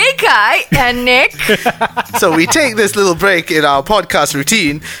 Hey, Kai and Nick. So we take this little break in our podcast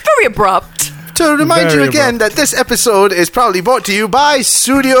routine. Very abrupt. To remind you again that this episode is proudly brought to you by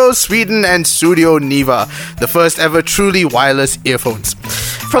Studio Sweden and Studio Niva, the first ever truly wireless earphones.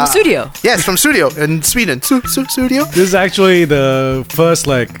 From Studio. Yes, from Studio in Sweden. Studio. This is actually the first,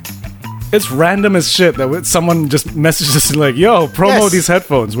 it's random as shit that someone just messages us like, yo, promo these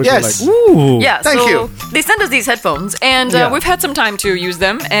headphones. Which are like, ooh. Yeah, Thank you. They sent us these headphones, and we've had some time to use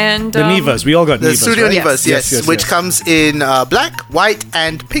them. And the Nivas. We all got the Nivas, Studio right? Nivas, yes. Which comes in black, white,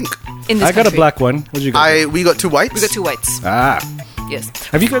 and pink. In this I got a black one. What did you get? We got two whites. We got two whites. Yes.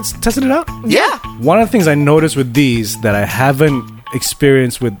 Have you guys tested it out? Yeah. One of the things I noticed with these that I haven't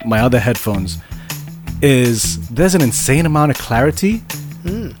experienced with my other headphones is there's an insane amount of clarity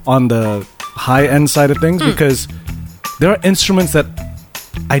on the high-end side of things because there are instruments that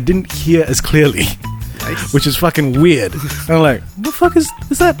I didn't hear as clearly, which is fucking weird. And I'm like, what the fuck is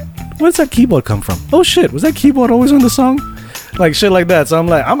that? Where does that keyboard come from? Oh shit, was that keyboard always on the song? Like shit like that. So I'm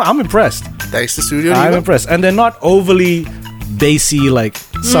like, I'm impressed. Thanks to Studio Niva. I'm impressed. And they're not overly bassy like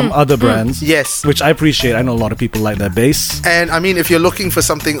some other brands. Yes. Which I appreciate. I know a lot of people like their bass. And I mean, if you're looking for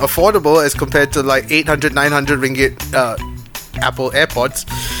something affordable as compared to like 800, 900 ringgit Apple AirPods.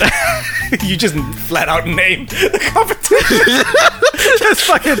 You just flat out named the competition. Just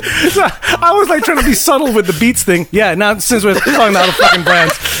fucking. I was like trying to be subtle with the Beats thing. Yeah, now since we're talking about fucking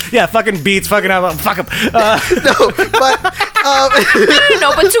brands, yeah, fucking Beats, fucking fuck up. No, but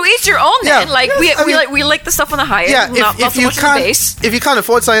no, but to each your own. Yeah, then. Like we like the stuff on the high end. yeah, not if so you much on the bass. can't, if you can't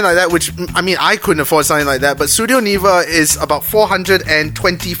afford something like that, which I mean, I couldn't afford something like that, but Studio Niva is about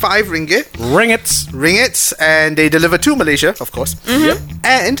 425 ringgit. Ringgits, and they deliver to Malaysia, of course. Mm-hmm.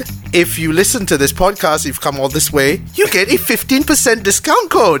 And if you listen to this podcast, you've come all this way, you get a 15% discount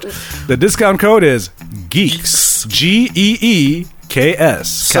code. The discount code is GEEKS. GEEKS.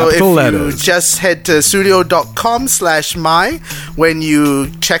 So Capital if letters. you just head to studio.com/my, when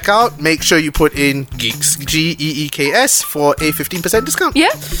you check out, make sure you put in GEEKS, GEEKS, for a 15% discount.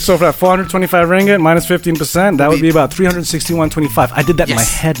 Yeah. So for that 425 ringgit minus 15%, that would be about 361.25. I did that in my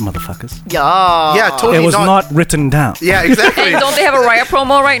head, motherfuckers. Yeah. Yeah, totally. It was not written down. Yeah, exactly. And don't they have a Raya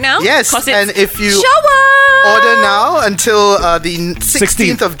promo right now? Yes, 'Cause it's and if you show up! order now until the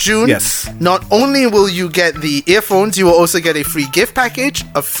 16th of June, Yes. not only will you get the earphones, you will also get a free gift package,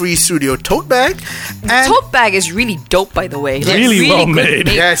 a free studio tote bag, and Tote bag is really dope, by the way. It's Really well good made.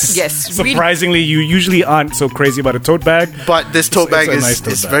 Yes. Yes. Really. Surprisingly, you usually aren't so crazy about a tote bag. but this tote bag It's a is, nice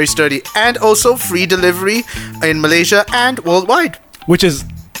tote is bag. very sturdy, and also free delivery in Malaysia and worldwide. Which is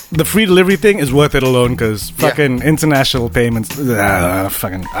the free delivery thing is worth it alone because fucking international payments.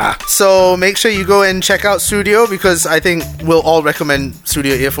 So make sure you go and check out Studio because I think we'll all recommend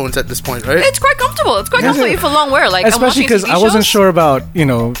Studio earphones at this point, right? It's quite comfortable. It's quite comfortable for long wear. Like, especially because I wasn't sure about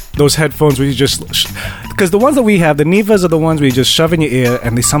those headphones where you just because the ones that we have, the Nivas are the ones where you just shove in your ear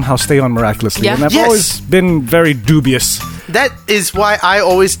and they somehow stay on miraculously. Yeah. And I've always been very dubious. That is why I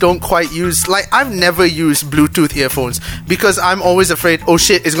always don't quite use, I've never used Bluetooth earphones because I'm always afraid, oh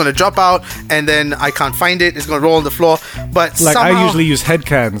shit, it's going to drop out and then I can't find it, it's going to roll on the floor. But somehow, I usually use head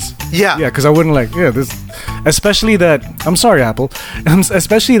cans. Yeah. Yeah, because I wouldn't this, especially that, I'm sorry, Apple,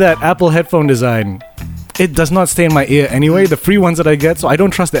 especially that Apple headphone design. It does not stay in my ear anyway, the free ones that I get, so I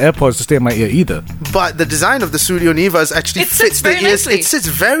don't trust the AirPods to stay in my ear either. But the design of the Studio Nivas actually fits the ears. It sits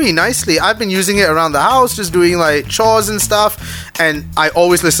very nicely. I've been using it around the house, just doing chores and stuff, and I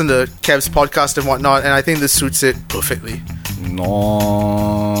always listen to Kev's podcast and whatnot, and I think this suits it perfectly. Nice.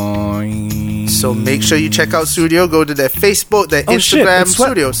 So make sure you check out Studio. Go to their Facebook, their Instagram,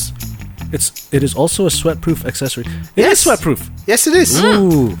 Studios. It is also a sweatproof accessory. It is sweatproof. Yes, it is.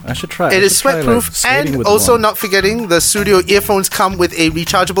 Ooh, I should try. It is sweatproof, and also not forgetting the Studio earphones come with a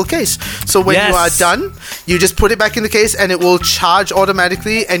rechargeable case. So when you are done, you just put it back in the case, and it will charge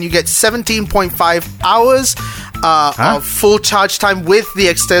automatically, and you get 17.5 hours of full charge time with the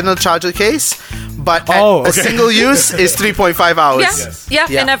external charger case. But a single use is 3.5 hours. Yeah.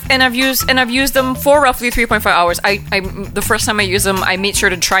 And I've used them for roughly 3.5 hours. I the first time I used them, I made sure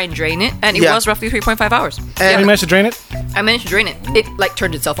to try and drain it, and it was roughly 3.5 hours. And you managed to drain it? I managed to drain it. It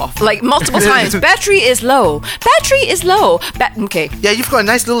turned itself off multiple times. Battery is low. Okay. Yeah, you've got a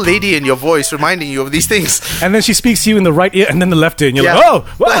nice little lady in your voice reminding you of these things. And then she speaks to you in the right ear and then the left ear, and you're like, oh,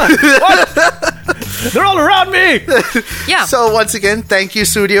 what? They're all around me. Yeah. So once again, thank you,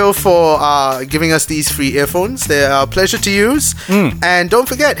 Studio, for giving us these free earphones. They're a pleasure to use. And don't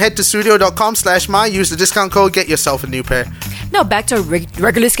forget, head to studio.com/my, use the discount code, get yourself a new pair. Now back to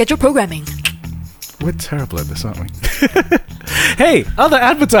regular schedule programming. We're terrible at this, aren't we? Hey, other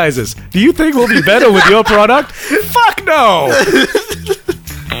advertisers, do you think we'll be better with your product? Fuck no!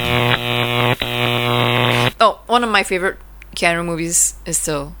 Oh, one of my favorite Keanu movies is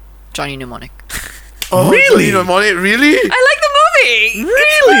still Johnny Mnemonic. Oh, really? Johnny Mnemonic, really? I like the movie.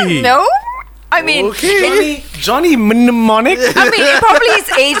 Really? No? I mean, Johnny Mnemonic? I mean, it probably is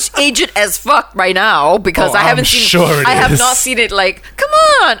aged as fuck right now because I haven't seen. Sure it I have is. not seen it. Come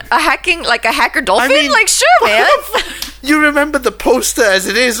on, a hacker dolphin. I mean, sure, man. You remember the poster as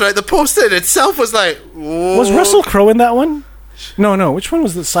it is, right? The poster in itself was like, whoa. Was Russell Crowe in that one? No. Which one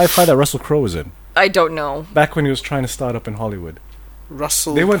was the sci-fi that Russell Crowe was in? I don't know. Back when he was trying to start up in Hollywood.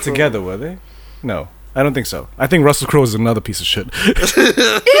 They went together, were they? No. I don't think so. I think Russell Crowe is another piece of shit. It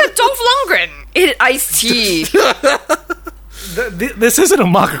had Dolph Lundgren. It had Ice-T. This isn't a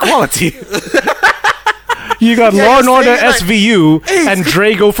mark of quality. You got Law and Order SVU and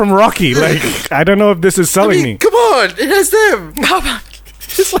Drago from Rocky. I don't know if this is selling me. Come on, it has them.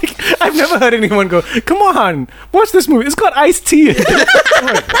 It's I've never heard anyone go, come on, watch this movie. It's got Ice-T in it.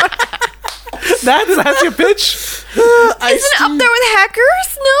 What? That's your pitch? Isn't it up there with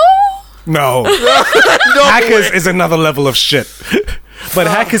Hackers? No. Hackers is another level of shit. But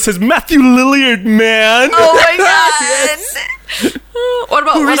Hackers says Matthew Lillard, man. Oh my god. What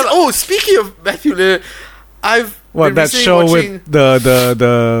about speaking of Matthew Lillard, that show with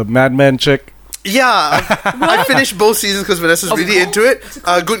the Mad Men chick? Yeah, I finished both seasons because Vanessa's really into it.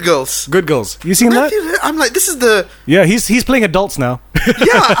 Good Girls. Good Girls. You seen that? I'm like, this is the... Yeah, he's playing adults now.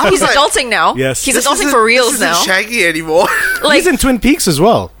 Yeah, he's adulting now. Yes. He's adulting for reals now. This isn't Shaggy anymore. He's in Twin Peaks as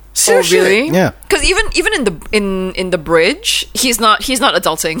well. Seriously? Oh, really? Yeah. Because even in the bridge, he's not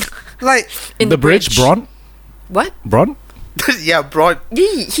adulting. In the bridge, Bron? What? Bron? Yeah, Bron.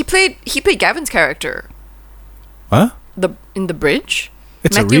 He played Gavin's character. Huh? In the bridge.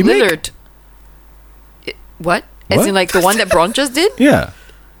 It's Matthew a remake? Lillard. What? As in the one that Bron just did? Yeah.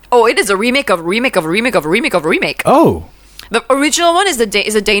 Oh, it is a remake of a remake of a remake of a remake of a remake. Oh. The original one is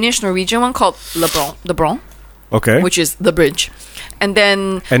a Danish Norwegian one called Le Bron. Okay. Which is The Bridge. And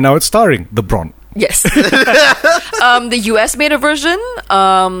now it's starring the Bron. Yes. The US made a version.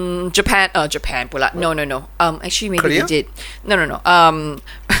 Japan. No. Actually, maybe Korea? they did. No.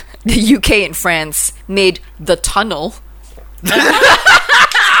 The UK and France made The Tunnel.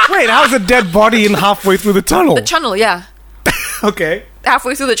 Wait, how's a dead body in halfway through the tunnel? The tunnel, yeah. Okay.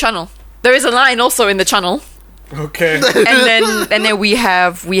 Halfway through the tunnel. There is a line also in the tunnel. Okay. And then we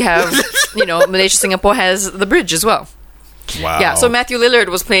have Malaysia, Singapore has The Bridge as well. Wow. Yeah, so Matthew Lillard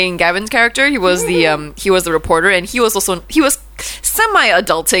was playing Gavin's character. He was the reporter, and he was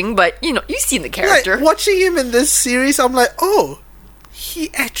semi-adulting, but you've seen the character. Watching him in this series, I'm like, oh, he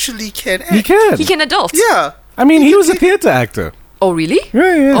actually can act. He can. He can adult. Yeah. I mean, he was a theater actor. Oh, really?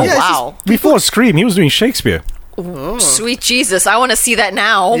 Yeah, yeah. Oh, Yeah, it's wow. Before Scream, he was doing Shakespeare. Sweet Jesus. I want to see that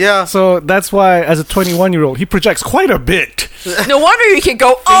now. Yeah. So that's why, as a 21-year-old, he projects quite a bit. No wonder you can go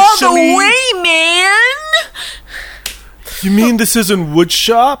all the Facially- way, man. You mean this isn't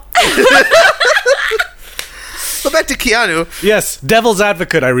woodshop? But back to Keanu. Yes, Devil's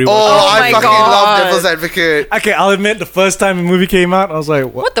Advocate. I rewatched. Oh, I my fucking God. love Devil's Advocate. Okay, I'll admit, the first time the movie came out, I was like,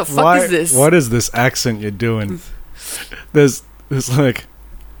 What the fuck is this?" What is this accent you're doing? There's like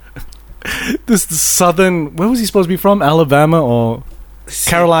this southern. Where was he supposed to be from? Alabama or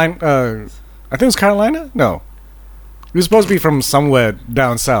Carolina? I think it was Carolina. No, he was supposed to be from somewhere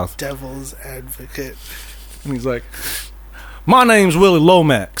down south. Devil's Advocate. And he's like, "My name's Willie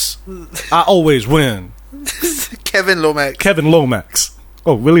Lomax. I always win." Kevin Lomax. Kevin Lomax.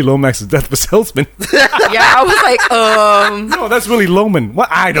 Oh, Willie Lomax is Death of a Salesman. Yeah, I was like, No, that's Willie Loman. What?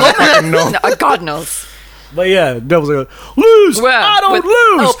 I don't fucking know. no, God knows. But yeah, Devil's like, lose. Well, I don't with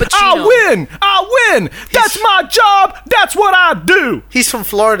lose. Al Pacino. I win. I win. That's my job. That's what I do. He's from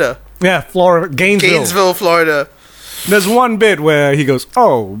Florida. Yeah, Florida, Gainesville. Florida. There's one bit where he goes,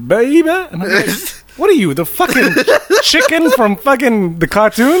 "Oh, baby," and I'm like, "What are you, the fucking chicken from fucking the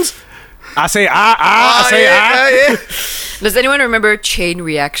cartoons?" I say, I say, yeah. Does anyone remember Chain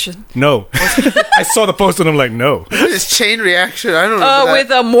Reaction? No. I saw the poster and I'm like, no. His chain reaction. I don't know.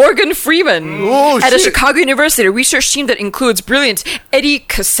 With Morgan Freeman Oh, at a shit. Chicago University research team that includes brilliant Eddie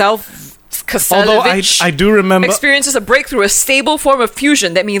Although Kasalevich. I do remember. Experiences a breakthrough, a stable form of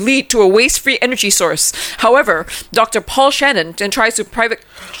fusion that may lead to a waste-free energy source. However, Dr. Paul Shannon then ties to a private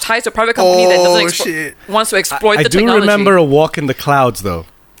company that doesn't wants to exploit I the do technology. remember A Walk in the Clouds, though.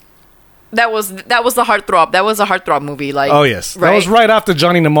 That was the heartthrob. That was a heartthrob movie. Like, Oh, yes. right? That was right after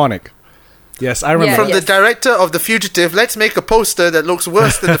Johnny Mnemonic. Yes, I remember. Yeah, From yeah. the director of The Fugitive, let's make a poster that looks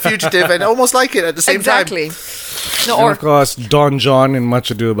worse than The Fugitive and almost like it at the same exactly. time. No, And or of course, Don John in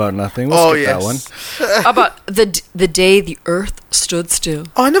Much Ado About Nothing. We'll Oh, skip that one. yes. about the day the Earth stood still.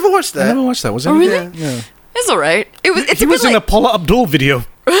 Oh, I never watched I that. never watched that. Was it? Oh, really? Yeah. It's all right. It's He a was bit in a like, Paula Abdul video.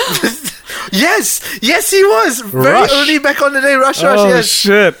 Yes, he was. Very Rush. early back on the day, Rush, Oh, yes.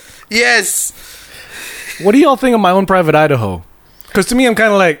 shit. Yes. What do y'all think of My Own Private Idaho? Because to me, I'm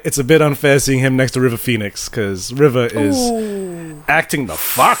kind of like, it's a bit unfair seeing him next to River Phoenix, because River is acting the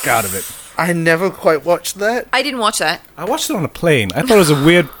fuck out of it. I never quite watched that. I didn't watch that. I watched it on a plane. I thought it was a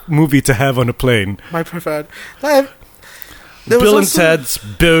weird movie to have on a plane. My preferred. There was Bill and also- Ted's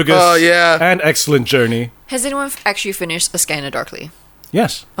Bogus Oh, yeah. and Excellent Journey. Has anyone actually finished A Scanner Darkly?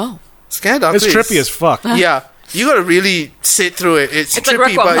 Yes. Oh, Scandal. It's trippy as fuck. Yeah. You gotta really sit through it. It's It's like trippy,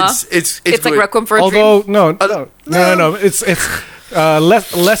 Requiem, but huh? it's it's like good. Requiem for a Although, Dream. no. It's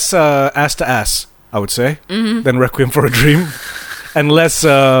less ass to ass, I would say, than Requiem for a Dream. And less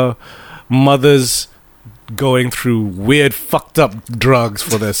mothers going through weird, fucked up drugs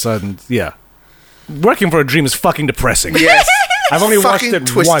for their sons. Yeah. Requiem for a Dream is fucking depressing. Yes. I've only watched Fucking it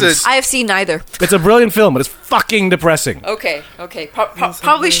twisted. once. I have seen neither. It's a brilliant film, but it's fucking depressing. Okay.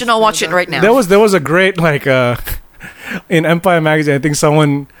 Probably should not watch it right now. There was a great like in Empire magazine. I think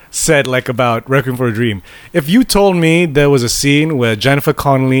someone said like about Requiem for a Dream. If you told me there was a scene where Jennifer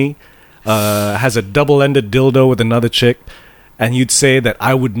Connelly has a double-ended dildo with another chick, and you'd say that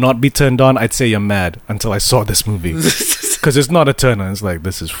I would not be turned on, I'd say you're mad until I saw this movie because it's not a turn on. It's like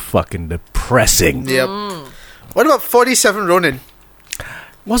this is fucking depressing. Yep. What about 47 Ronin?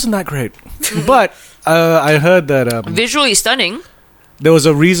 Wasn't that great? But I heard that Visually stunning. there was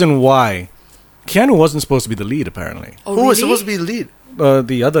a reason why Keanu wasn't supposed to be the lead. Apparently. Oh, Who was really? supposed to be the lead?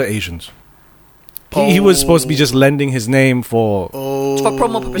 The other Asians. He was supposed to be just lending his name for, For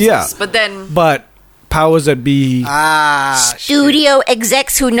promo purposes. Yeah. But then but powers that be. studio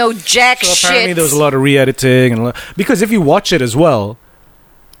execs who know jack So apparently shit. there was a lot of re-editing and because if you watch it as well,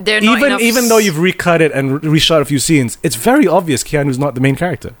 They're not enough even though you've recut it and reshot a few scenes, it's very obvious Keanu's not the main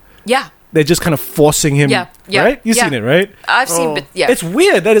character. Yeah. They're just kind of forcing him. Yeah, Right? You've yeah. seen it, right? I've seen but yeah. It's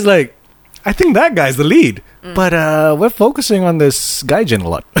weird. That is like, I think that guy's the lead, but we're focusing on this Gaijin a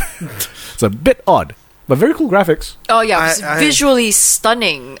lot. It's a bit odd, but very cool graphics. Oh yeah, it's I- visually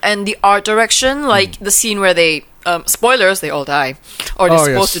stunning, and the art direction, like the scene where they spoilers, they all die, or they're Oh,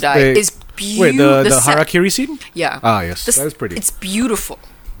 supposed yes. to die, They- is beautiful. Wait, the Harakiri scene? Yeah. Ah, yes, The s- that is pretty. It's beautiful.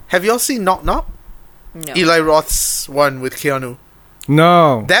 Have y'all seen Knock Knock? No. Eli Roth's one with Keanu.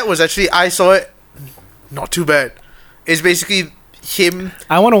 No, That was actually, I saw it, not too bad. It's basically him.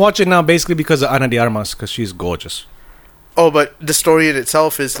 I want to watch it now, basically because of Ana de Armas, because she's gorgeous. Oh, but the story in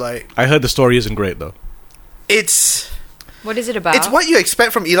itself is like, I heard the story isn't great though. it's What is it about? it's what you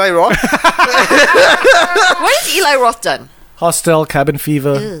expect from Eli Roth. What has Eli Roth done? Hostel, Cabin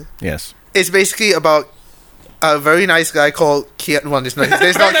Fever. Yes. It's basically about a very nice guy called Keanu. Well, there's not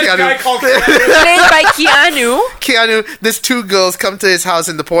Keanu. Played by Keanu. Keanu, there's two girls come to his house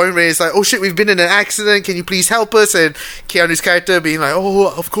in the pouring rain. It's like, oh shit, we've been in an accident. Can you please help us? And Keanu's character being like,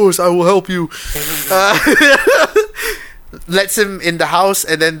 oh, of course, I will help you. Lets him in the house,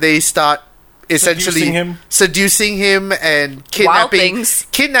 and then they start essentially seducing him and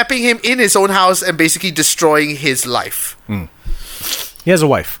kidnapping him in his own house and basically destroying his life. He has a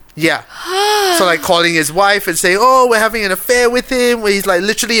wife. Yeah. So like calling his wife and saying, oh, we're having an affair with him, where he's like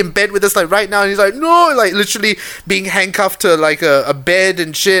literally in bed with us like right now, and he's like, no, like literally being handcuffed to like a bed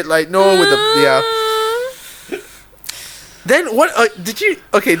and shit, like no, with the Then what did you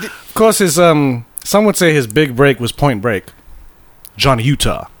of course his some would say his big break was Point Break. Johnny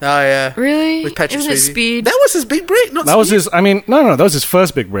Utah. Oh yeah. Really? With Patrick Isn't it Swayze. Speed? That was his big break, not That was Speed. his no, that was his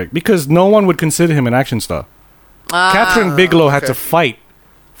first big break because no one would consider him an action star. Catherine Bigelow had to fight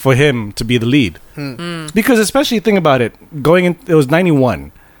for him to be the lead. Because especially think about it, it was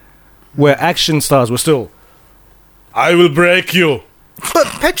 91 where action stars were still I will break you. But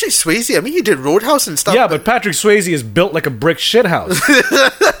Patrick Swayze, I mean, he did Roadhouse and stuff. Yeah, but Patrick Swayze is built like a brick shithouse.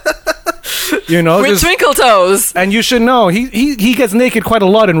 You know, With twinkle toes. and you should know he gets naked quite a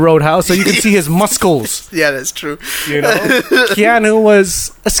lot in Roadhouse, so you can see his muscles. Yeah, that's true. You know, Keanu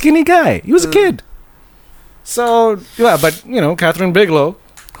was a skinny guy. He was a kid. So yeah, but you know, Catherine Bigelow,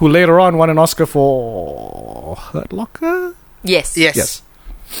 who later on won an Oscar for Hurt Locker. Yes. Yes.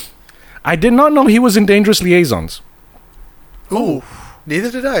 I did not know he was in Dangerous Liaisons. Ooh, neither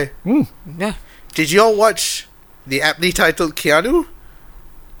did I. Yeah. Did you all watch the aptly titled Keanu?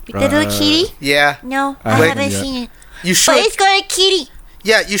 The little kitty? Yeah. No, I I haven't haven't yet. seen it. You But should. it's got a kitty.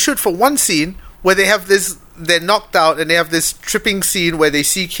 Yeah, you should for one scene where they have this, they're knocked out and they have this tripping scene where they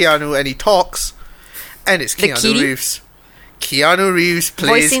see Keanu and he talks, and it's The Keanu kitty? Reeves. Keanu Reeves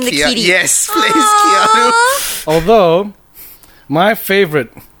plays Voicing the Keanu. kitty. Yes, plays Keanu. Although my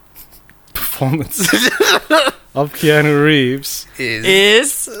favorite performance of Keanu Reeves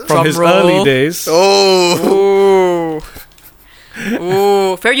Is from his drum roll. early days. Oh,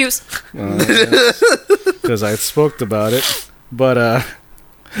 Ooh, fair use. Because I spoke about it, but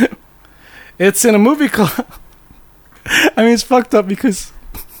it's in a movie called. I mean, it's fucked up because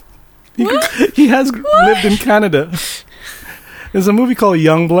he has lived in Canada. There's a movie called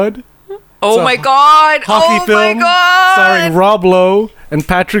Youngblood, Oh It's a my god! hockey Oh film my god! starring Rob Lowe and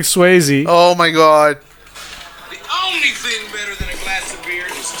Patrick Swayze. oh my God, The only thing better than a glass of beer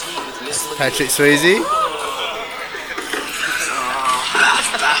is tea with Miss Laverne. Patrick Swayze.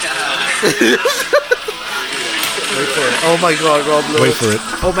 Wait for it. Oh my God, Rob Lowe. Wait for it.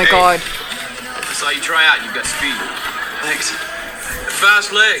 Oh my god! I saw you try out. You got speed. Thanks.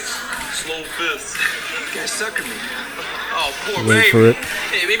 Fast legs, slow fists. You guys sucker me. Oh, poor Wait baby. for it.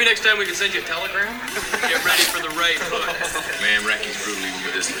 Hey, maybe next time we can send you a telegram. Get ready for the right hook. Man, Recky's brutal even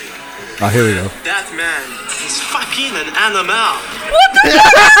with this thing. Ah, here we go. That man is fucking an animal.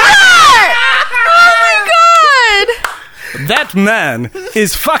 Oh my god! That man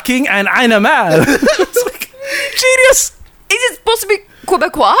is fucking an animal. It's like, genius. Is it supposed to be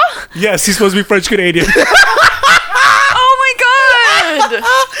Quebecois? Yes, he's supposed to be French Canadian. Oh my god!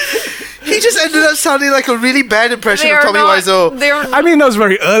 He just ended up sounding like a really bad impression They of are Tommy not. Wiseau. They are. I mean, that was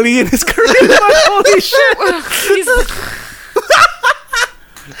very early in his career. But holy shit.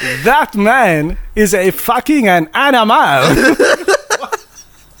 That man is a fucking an animal.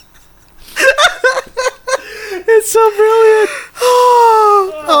 It's so brilliant.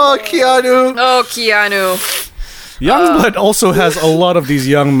 Oh, Keanu. Oh, Keanu. Youngblood also has a lot of these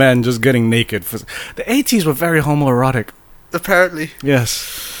young men just getting naked. The 80s were very homoerotic. Apparently.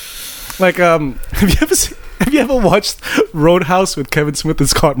 Yes. Like, have you ever watched Roadhouse with Kevin Smith and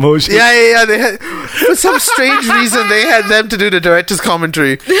Scott Mosier? Yeah. They had, for some strange reason, they had them to do the director's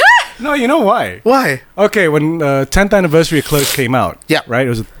commentary. No, you know why? Why? Okay, when 10th anniversary of Clerks came out, Yeah. right? It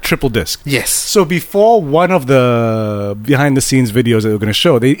was a triple disc. Yes. So before one of the behind-the-scenes videos that they were going to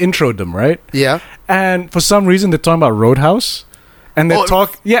show, they introed them, right? Yeah. And for some reason, they're talking about Roadhouse, and they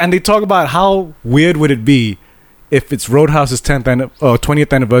talk about how weird would it be if it's Roadhouse's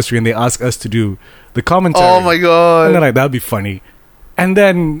 20th anniversary, and they ask us to do the commentary. Oh my God. And they're like, that'd be funny. And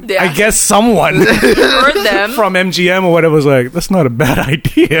then Yeah. I guess someone Heard them. from MGM or whatever was like, that's not a bad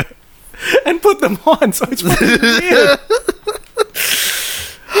idea, and put them on. So it's fucking weird.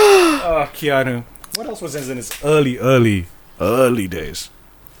 Oh, Keanu. What else was in his early days?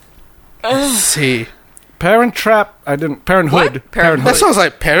 Let's see. Parent Trap. Parenthood. What? Parenthood. That sounds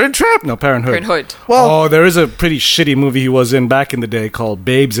like Parent Trap. No, Parenthood. Parenthood. Well, Oh, there is a pretty shitty movie he was in back in the day called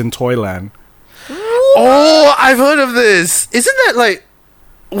Babes in Toyland. Oh, I've heard of this. Isn't that like...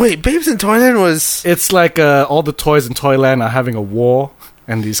 Wait, Babes in Toyland was... It's like all the toys in Toyland are having a war,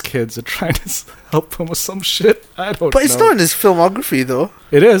 and these kids are trying to help them with some shit. I don't know. But it's not in his filmography, though.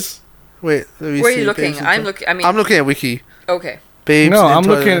 It is. Wait, let me Where are see. you looking? Babes in I'm Toyland. looking. I mean, I'm looking at Wiki. okay. Babes No, in I'm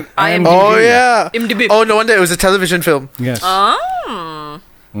Toyland. looking at IMDb. Oh, yeah. IMDb. Oh, no wonder it was a television film. Yes. Ah.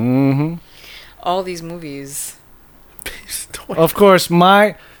 Mm-hmm. All these movies. Babes in Toyland. Of course,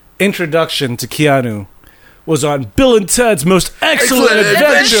 my introduction to Keanu was on Bill and Ted's Most Excellent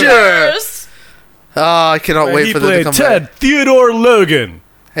Adventure. Ah, I cannot Where wait he for them to played come Ted back. Theodore Logan.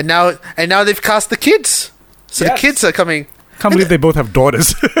 And now they've cast the kids. So Yes. the kids are coming. Can't believe they both have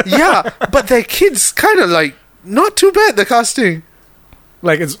daughters. Yeah, but their kids kind of like not too bad, the casting.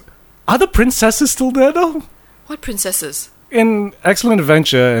 Like, are the princesses still there though? What princesses? In Excellent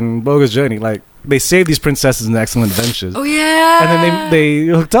Adventure and Bogus Journey, like they saved these princesses in Excellent Adventures, Oh yeah. and then they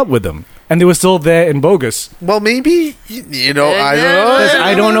hooked up with them, and they were still there in Bogus. Well, maybe, you know, I don't know. 'Cause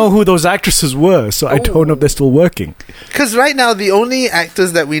I don't know who those actresses were, so I don't know if they're still working. Because right now, the only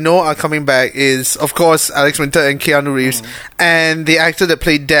actors that we know are coming back is, of course, Alex Winter and Keanu Reeves, and the actor that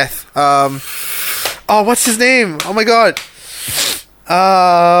played Death. Oh, what's his name? Oh my god.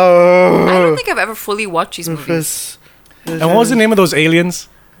 I don't think I've ever fully watched these movies. And what was the name of those aliens?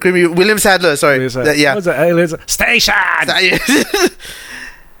 William Sadler, sorry. Yeah. What was it? Aliens? Station.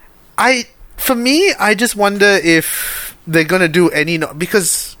 For me, I just wonder if they're gonna do any nod,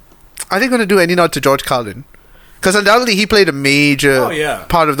 because are they gonna do any nod to George Carlin? Because undoubtedly he played a major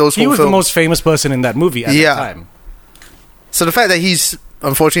part of those He whole was films. the most famous person in that movie at the time. So the fact that he's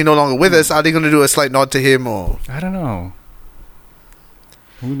unfortunately no longer with us, are they gonna do a slight nod to him, or I don't know.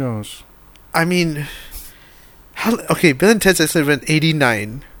 Who knows? I mean, okay, Bill and Ted's Excellent Adventure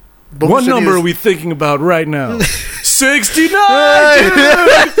 89. What number are we thinking about right now? 69.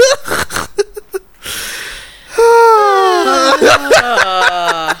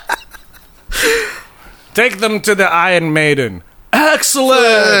 Take them to the Iron Maiden.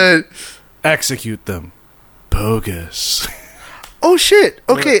 Excellent. Execute them. Bogus. Oh shit!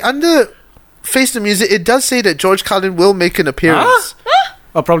 Okay, under Face the Music, it does say that George Carlin will make an appearance.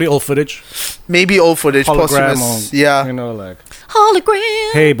 Oh, probably old footage. Maybe old footage, Hologram posthumous. or, Yeah. you know, like,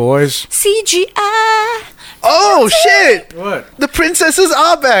 Hologram. hey, boys. CGI. Oh shit! What? The princesses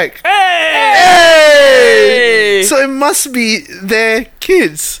are back. Hey! Hey! So it must be their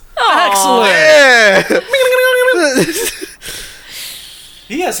kids. Excellent. Yeah.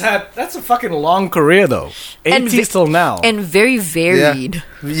 He has had, that's a fucking long career, though. 80s till now. And very varied.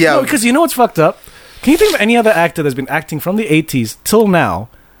 Yeah. No, because you know what's fucked up? Can you think of any other actor that's been acting from the 80s till now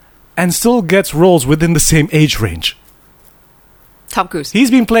and still gets roles within the same age range? Tom Cruise. He's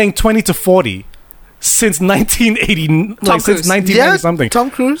been playing 20 to 40 since 1980, like since Cruise. 1990 something.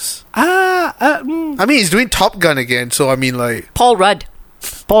 Tom Cruise. I mean, he's doing Top Gun again, so I mean, like, Paul Rudd.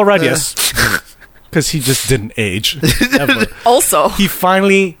 Paul Rudd, yes. Because he just didn't age. Ever. Also. He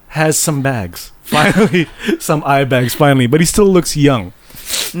finally has some bags. Finally, some eye bags, finally. But he still looks young.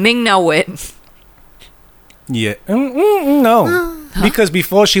 Ming Na Wen. Yeah. No. Because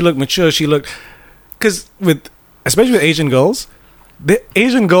before she looked mature, she looked... Because especially with Asian girls, the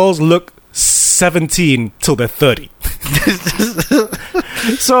Asian girls look 17 till they're 30.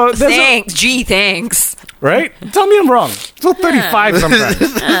 So Thanks. Thanks. right? Tell me I'm wrong. Still 35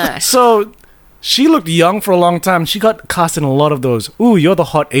 sometimes. So she looked young for a long time. She got cast in a lot of those, ooh, you're the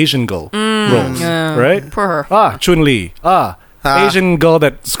hot Asian girl roles, right? Poor her. Chun-Li. Asian girl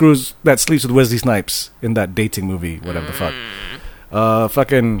that sleeps with Wesley Snipes in that dating movie, whatever the fuck.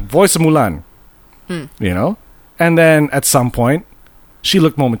 Fucking Voice of Mulan. You know? And then at some point, she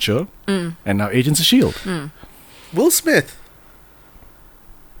looked more mature. And now Agents of S.H.I.E.L.D. Will Smith.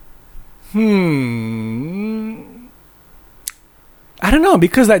 I don't know,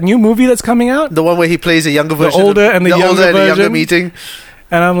 because that new movie that's coming out, The one where he plays a younger version. older and the younger older and the younger version. meeting.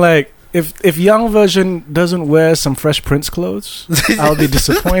 and I'm like, if young version doesn't wear some Fresh Prince clothes, I'll be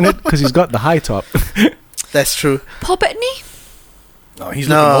disappointed because he's got the high top. That's true. Paul Bettany? No, he's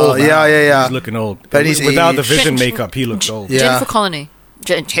No, looking old. now. yeah. He's looking old. But he's without the aged. vision makeup, he looks old. Yeah. Jennifer Connelly.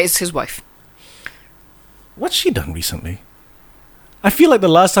 His wife. What's she done recently? I feel like the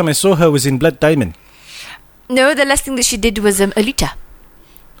last time I saw her was in Blood Diamond. No, the last thing that she did was Alita.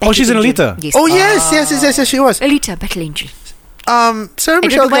 Oh, she's in Angel. Alita. Yes. Oh yes, she was. Alita, Battle Angel. Sarah I don't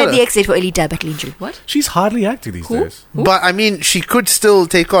Michelle know why Gellar. the X did for Alita, Battle Angel. What? She's hardly acting these days. But I mean, she could still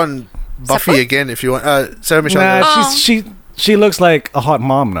take on Buffy again if you want. Sarah Michelle Gellar. Nah, she looks like a hot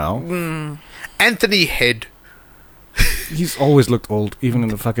mom now. Anthony Head. He's always looked old, even in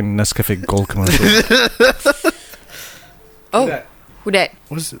the fucking Nescafe Gold commercial. Oh. Who that?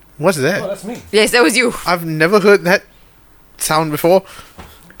 What's that? that's me. Yes, that was you. I've never heard that sound before.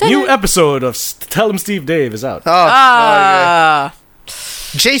 New episode of Tell 'em Steve Dave is out. Ah.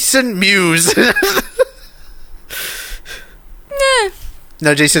 Jason Mewes.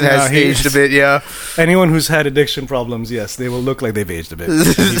 No, Jason has he aged a is. bit, yeah. Anyone who's had addiction problems, yes, they will look like they've aged a bit.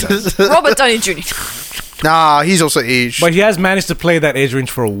 He does. Robert Downey Jr. Nah, he's also aged. But he has managed to play that age range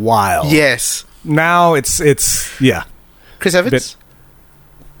for a while. Yes. Now it's yeah, Chris Evans? Bit-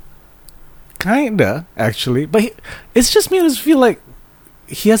 kinda actually. But it's just me. I just feel like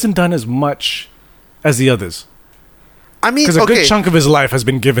he hasn't done as much as the others I mean, because a okay. good chunk of his life has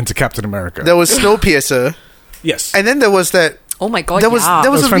been given to Captain America. There was Snowpiercer, yes, and then there was that. Oh my god, There was yeah. there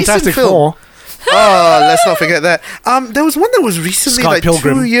was It a recent Fantastic film. Four. Oh, let's not forget that. There was one that was recently, Scott like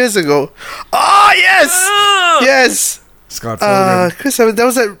Pilgrim. 2 years ago. Oh yes, yes. Scott Pilgrim. Chris Evans. That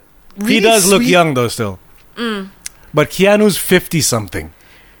was a. Really He does look sweet- young though still. But Keanu's 50 something.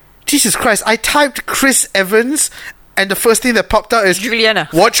 Jesus Christ! I typed Chris Evans, and the first thing that popped out is Juliana.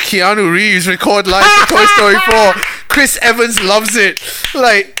 Watch Keanu Reeves record live for Toy Story 4. Chris Evans loves it.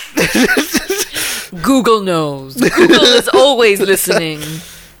 Like. Google knows. Google is always listening.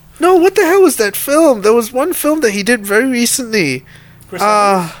 No, what the hell was that film? There was one film that he did very recently.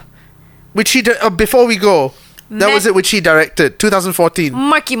 Which he before we go. That was it, which he directed, 2014.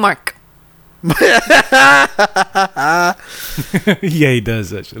 Marky Mark. Yeah, he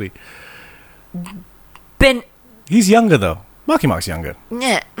does actually. Ben. He's younger though. Marky Mark's younger,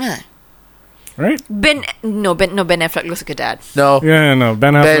 Yeah. right? Ben Affleck looks like a dad. No. Yeah, no.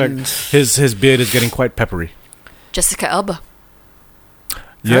 Ben Affleck, Ben's- his beard is getting quite peppery. Jessica Alba.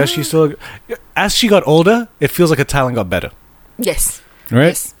 Yeah, she's still. As she got older, it feels like her talent got better, Yes. right?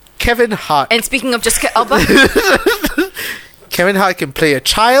 Yes. Kevin Hart. And speaking of Jessica Alba, Kevin Hart can play a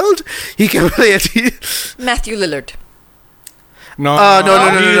child. He can play a. Matthew Lillard. No, No.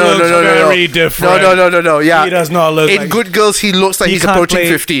 he He looks looks very different. No. Yeah. He does not look. In like, Good Girls, he looks like he's can't approaching play-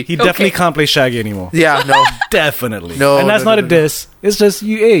 50. He definitely Okay. can't play Shaggy anymore. Yeah, no. Definitely. No, and that's no, not no, a no. diss. It's just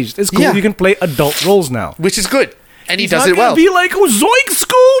you aged. It's cool. Yeah. You can play adult roles now. Which is good. And he He's does not it gonna well. Be like, oh, Zoink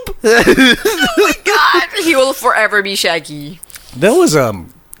Scoob. God, he will forever be Shaggy. There was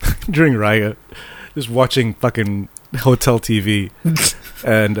during Riot, just watching fucking Hotel TV,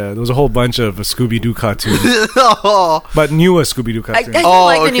 and there was a whole bunch of Scooby Doo cartoons, Oh. but newer Scooby Doo I cartoons. do Oh,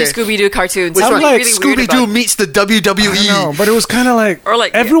 like the new okay. Scooby-Doo cartoons. Which I'm one? like really weird Scooby Doo about- meets the WWE. No, but it was kind of like, Or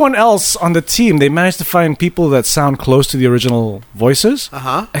like- everyone else on the team. They managed to find people that sound close to the original voices,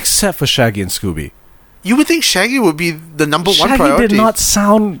 except for Shaggy and Scooby. You would think Shaggy would be the number one Shaggy priority. did not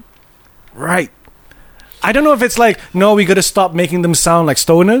sound right. I don't know if it's like, no, we got to stop making them sound like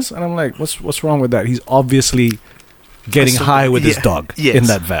stoners. And I'm like, what's wrong with that? He's obviously getting So- high with his yeah, dog yes. in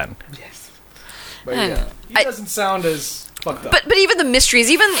that van. But I yeah, know. he doesn't sound as fucked up. But even the mysteries,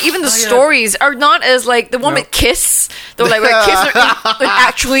 even the stories are not as like the one with Kiss. They're like Kiss are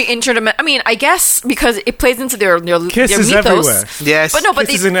actually interdimensional. I mean, I guess because it plays into their Kiss their is mythos. everywhere. Yes. But no, but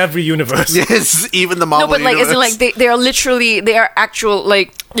Kiss is they, in every universe. Yes, even the Marvel no, but like as in universe. like they are literally they are actual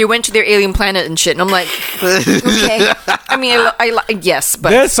like they went to their alien planet and shit. And I'm like, okay. I mean, I yes, but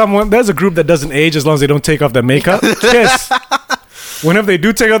There's a group that doesn't age as long as they don't take off their makeup. Kiss. Whenever they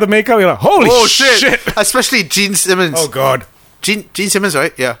do take off the makeup, you're like, holy Oh shit. shit! Especially Gene Simmons. Oh god. Gene Simmons,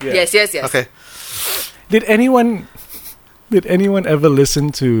 right? Yeah. yes. Okay. Did anyone ever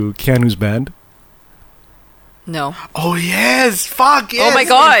listen to Keanu's band? no. Oh yes! Fuck yes! Oh my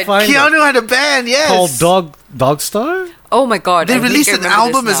god. Find Keanu had a band. Yes. Called Dogstar? Oh my god. They I think released I an remember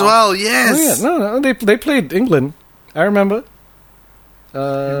album this as now. well. Yes. Oh yeah, no, they played England. I remember.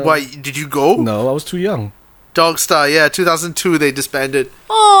 Why did you go? No, I was too young. Dogstar. Yeah, 2002 they disbanded.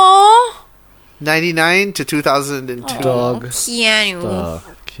 Aww. 99 to 2002. Keanu.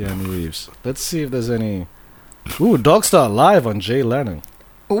 Keanu Reeves. Let's see if there's any. Ooh, Dogstar live on Jay Leno.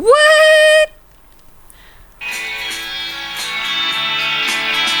 What?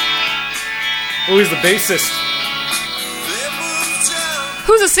 Oh, he's the bassist.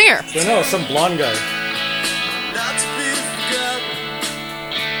 Who's the singer? I don't know, some blonde guy.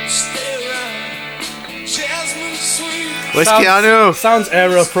 Where's Keanu? Sounds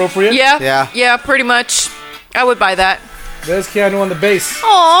era appropriate. Yeah. Yeah. Pretty much. I would buy that. There's Keanu on the bass.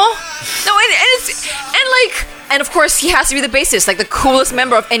 Aw. No, and of course he has to be the bassist. Like the coolest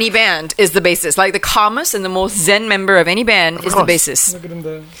member of any band is the bassist. Like the calmest and the most zen member of any band is the course. bassist. Look at him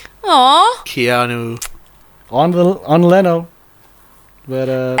there. Aw. Keanu. On Leno.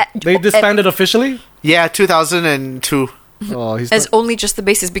 But they disbanded officially? Yeah, 2002. Oh, he's As only just the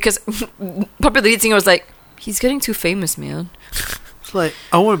bassist because probably the lead singer was like, he's getting too famous, man. It's like,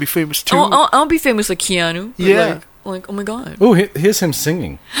 I want to be famous too. I'll be famous like Keanu. But Yeah. like, Like, oh my god. Oh, here's him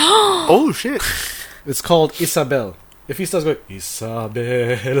singing. Oh shit! It's called Isabel. If he starts going,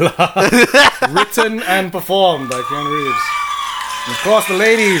 Isabella, written and performed by Keanu Reeves. And of course, the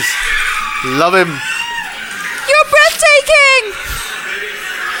ladies. Love him. You're breathtaking!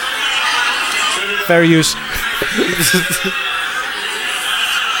 Fair use.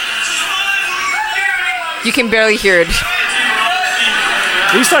 You can barely hear it.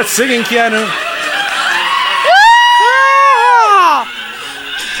 He starts singing, Keanu.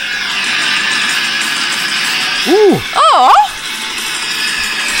 Ooh. Oh!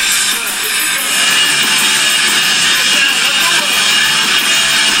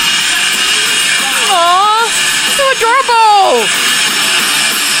 Aw, so adorable!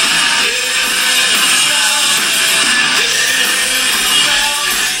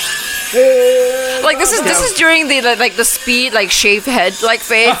 Like this is during the like the speed like shave head like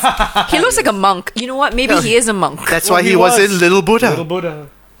phase. He looks like a monk. You know what? Maybe he is a monk. That's why he was in Little Buddha. Little Buddha.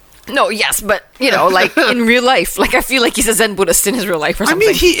 No, yes, but you know, like in real life, like I feel like he's a Zen Buddhist in his real life or I something.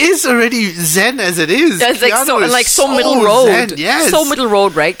 mean, he is already Zen as it is. That's like Keanu is so middle road. Zen, yes. So middle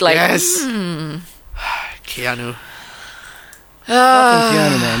road, right? Like Yes. Keanu.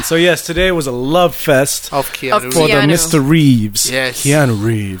 Keanu, man. So yes, today was a love fest Of Keanu. for the Keanu. Mr. Reeves. Yes. Keanu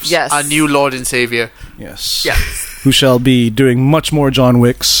Reeves. yes. Our new Lord and Savior. Yes. Yeah. Who shall be doing much more John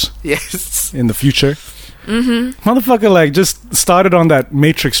Wicks Yes. in the future. Mm-hmm. Motherfucker, like, just started on that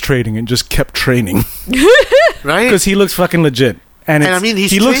Matrix training and just kept training. Right? Because he looks fucking legit. And I mean,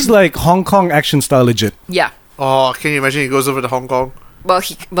 he looks trained- like Hong Kong action style legit. Yeah. Oh, can you imagine he goes over to Hong Kong? Well,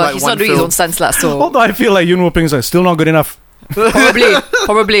 Like he's one not doing his film. own stunts lah, so Although I feel like Yuen Woo-ping's like, still not good enough.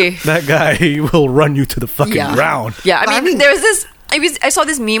 probably. That guy will run you to the fucking Yeah. ground. Yeah, But I mean, there was this. I saw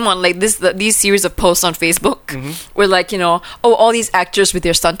this meme on like these series of posts on Facebook where like, you know, all these actors with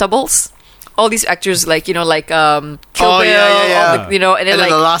their stunt doubles, all these actors like, you know, like Kill Oh, Bill, yeah. all the, you know, and then And then like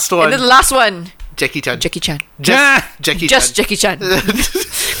the last one. and then the last one, Jackie Chan. Jackie Chan, Just Jackie just Chan. Jackie Chan,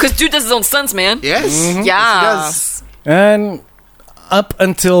 because dude does his own stunts, man. Yes. Yeah. Yes, And up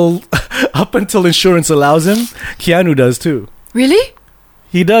until insurance allows him, Keanu does too. Really?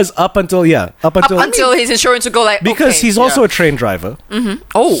 He does up until Until his insurance would go like because okay. he's also a trained driver.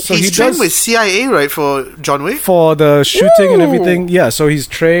 oh So He's he trained does with CIA, right, for John Wick? for the shooting and Ooh. everything. Yeah, so he's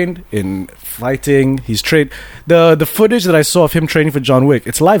trained in fighting. He's trained. The footage that I saw of him training for John Wick,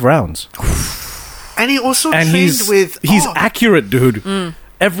 it's live rounds, And he also and trained he's with... accurate, dude.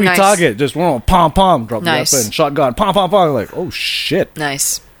 Every Nice. target, just pom pom, drop Nice. the weapon, shotgun, pom pom pom. Like, oh shit.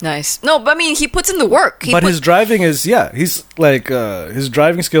 nice. No, but I mean, he puts in the work. But his driving is he's like his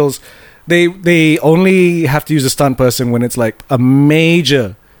driving skills. They only have to use a stunt person when it's like a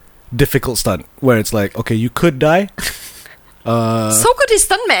major difficult stunt where it's like, okay, you could die. so good his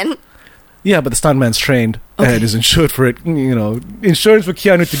stuntman. Yeah, but the stuntman's trained and is insured for it. You know, insurance for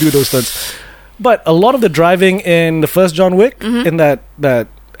Keanu to do those stunts. But a lot of the driving in the first John Wick, in that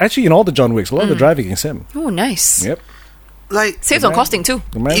actually in all the John Wicks, a lot of the driving is him. Oh, nice. Yep. Like, Saves on costing too.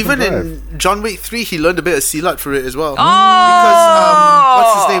 The man even can drive. in John Wick 3, he learned a bit of silat for it as well. Oh! Because,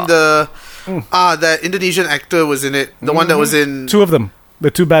 what's his name? The Indonesian actor was in it. The one that was in... Two of them,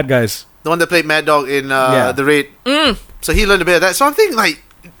 the two bad guys. The one that played Mad Dog in Yeah. The Raid. So he learned a bit of that. So I think, like,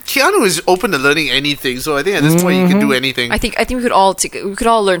 Keanu is open to learning anything. So I think at this point, you can do anything. I think we could all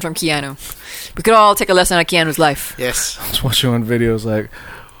learn from Keanu. We could all take a lesson on Keanu's life. Yes. I was watching one videos like,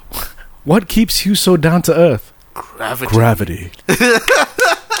 what keeps you so down to earth? Gravity. The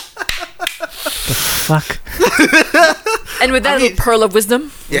fuck? And with that little pearl of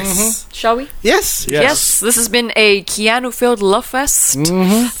wisdom, Yes. shall we? Yes. Yes. This has been a Keanu-filled love fest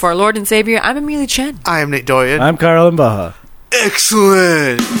for our Lord and Savior. I'm Amelia Chen. I am Nick Dorian. I'm Carl Mbaha.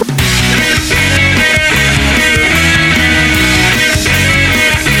 Excellent.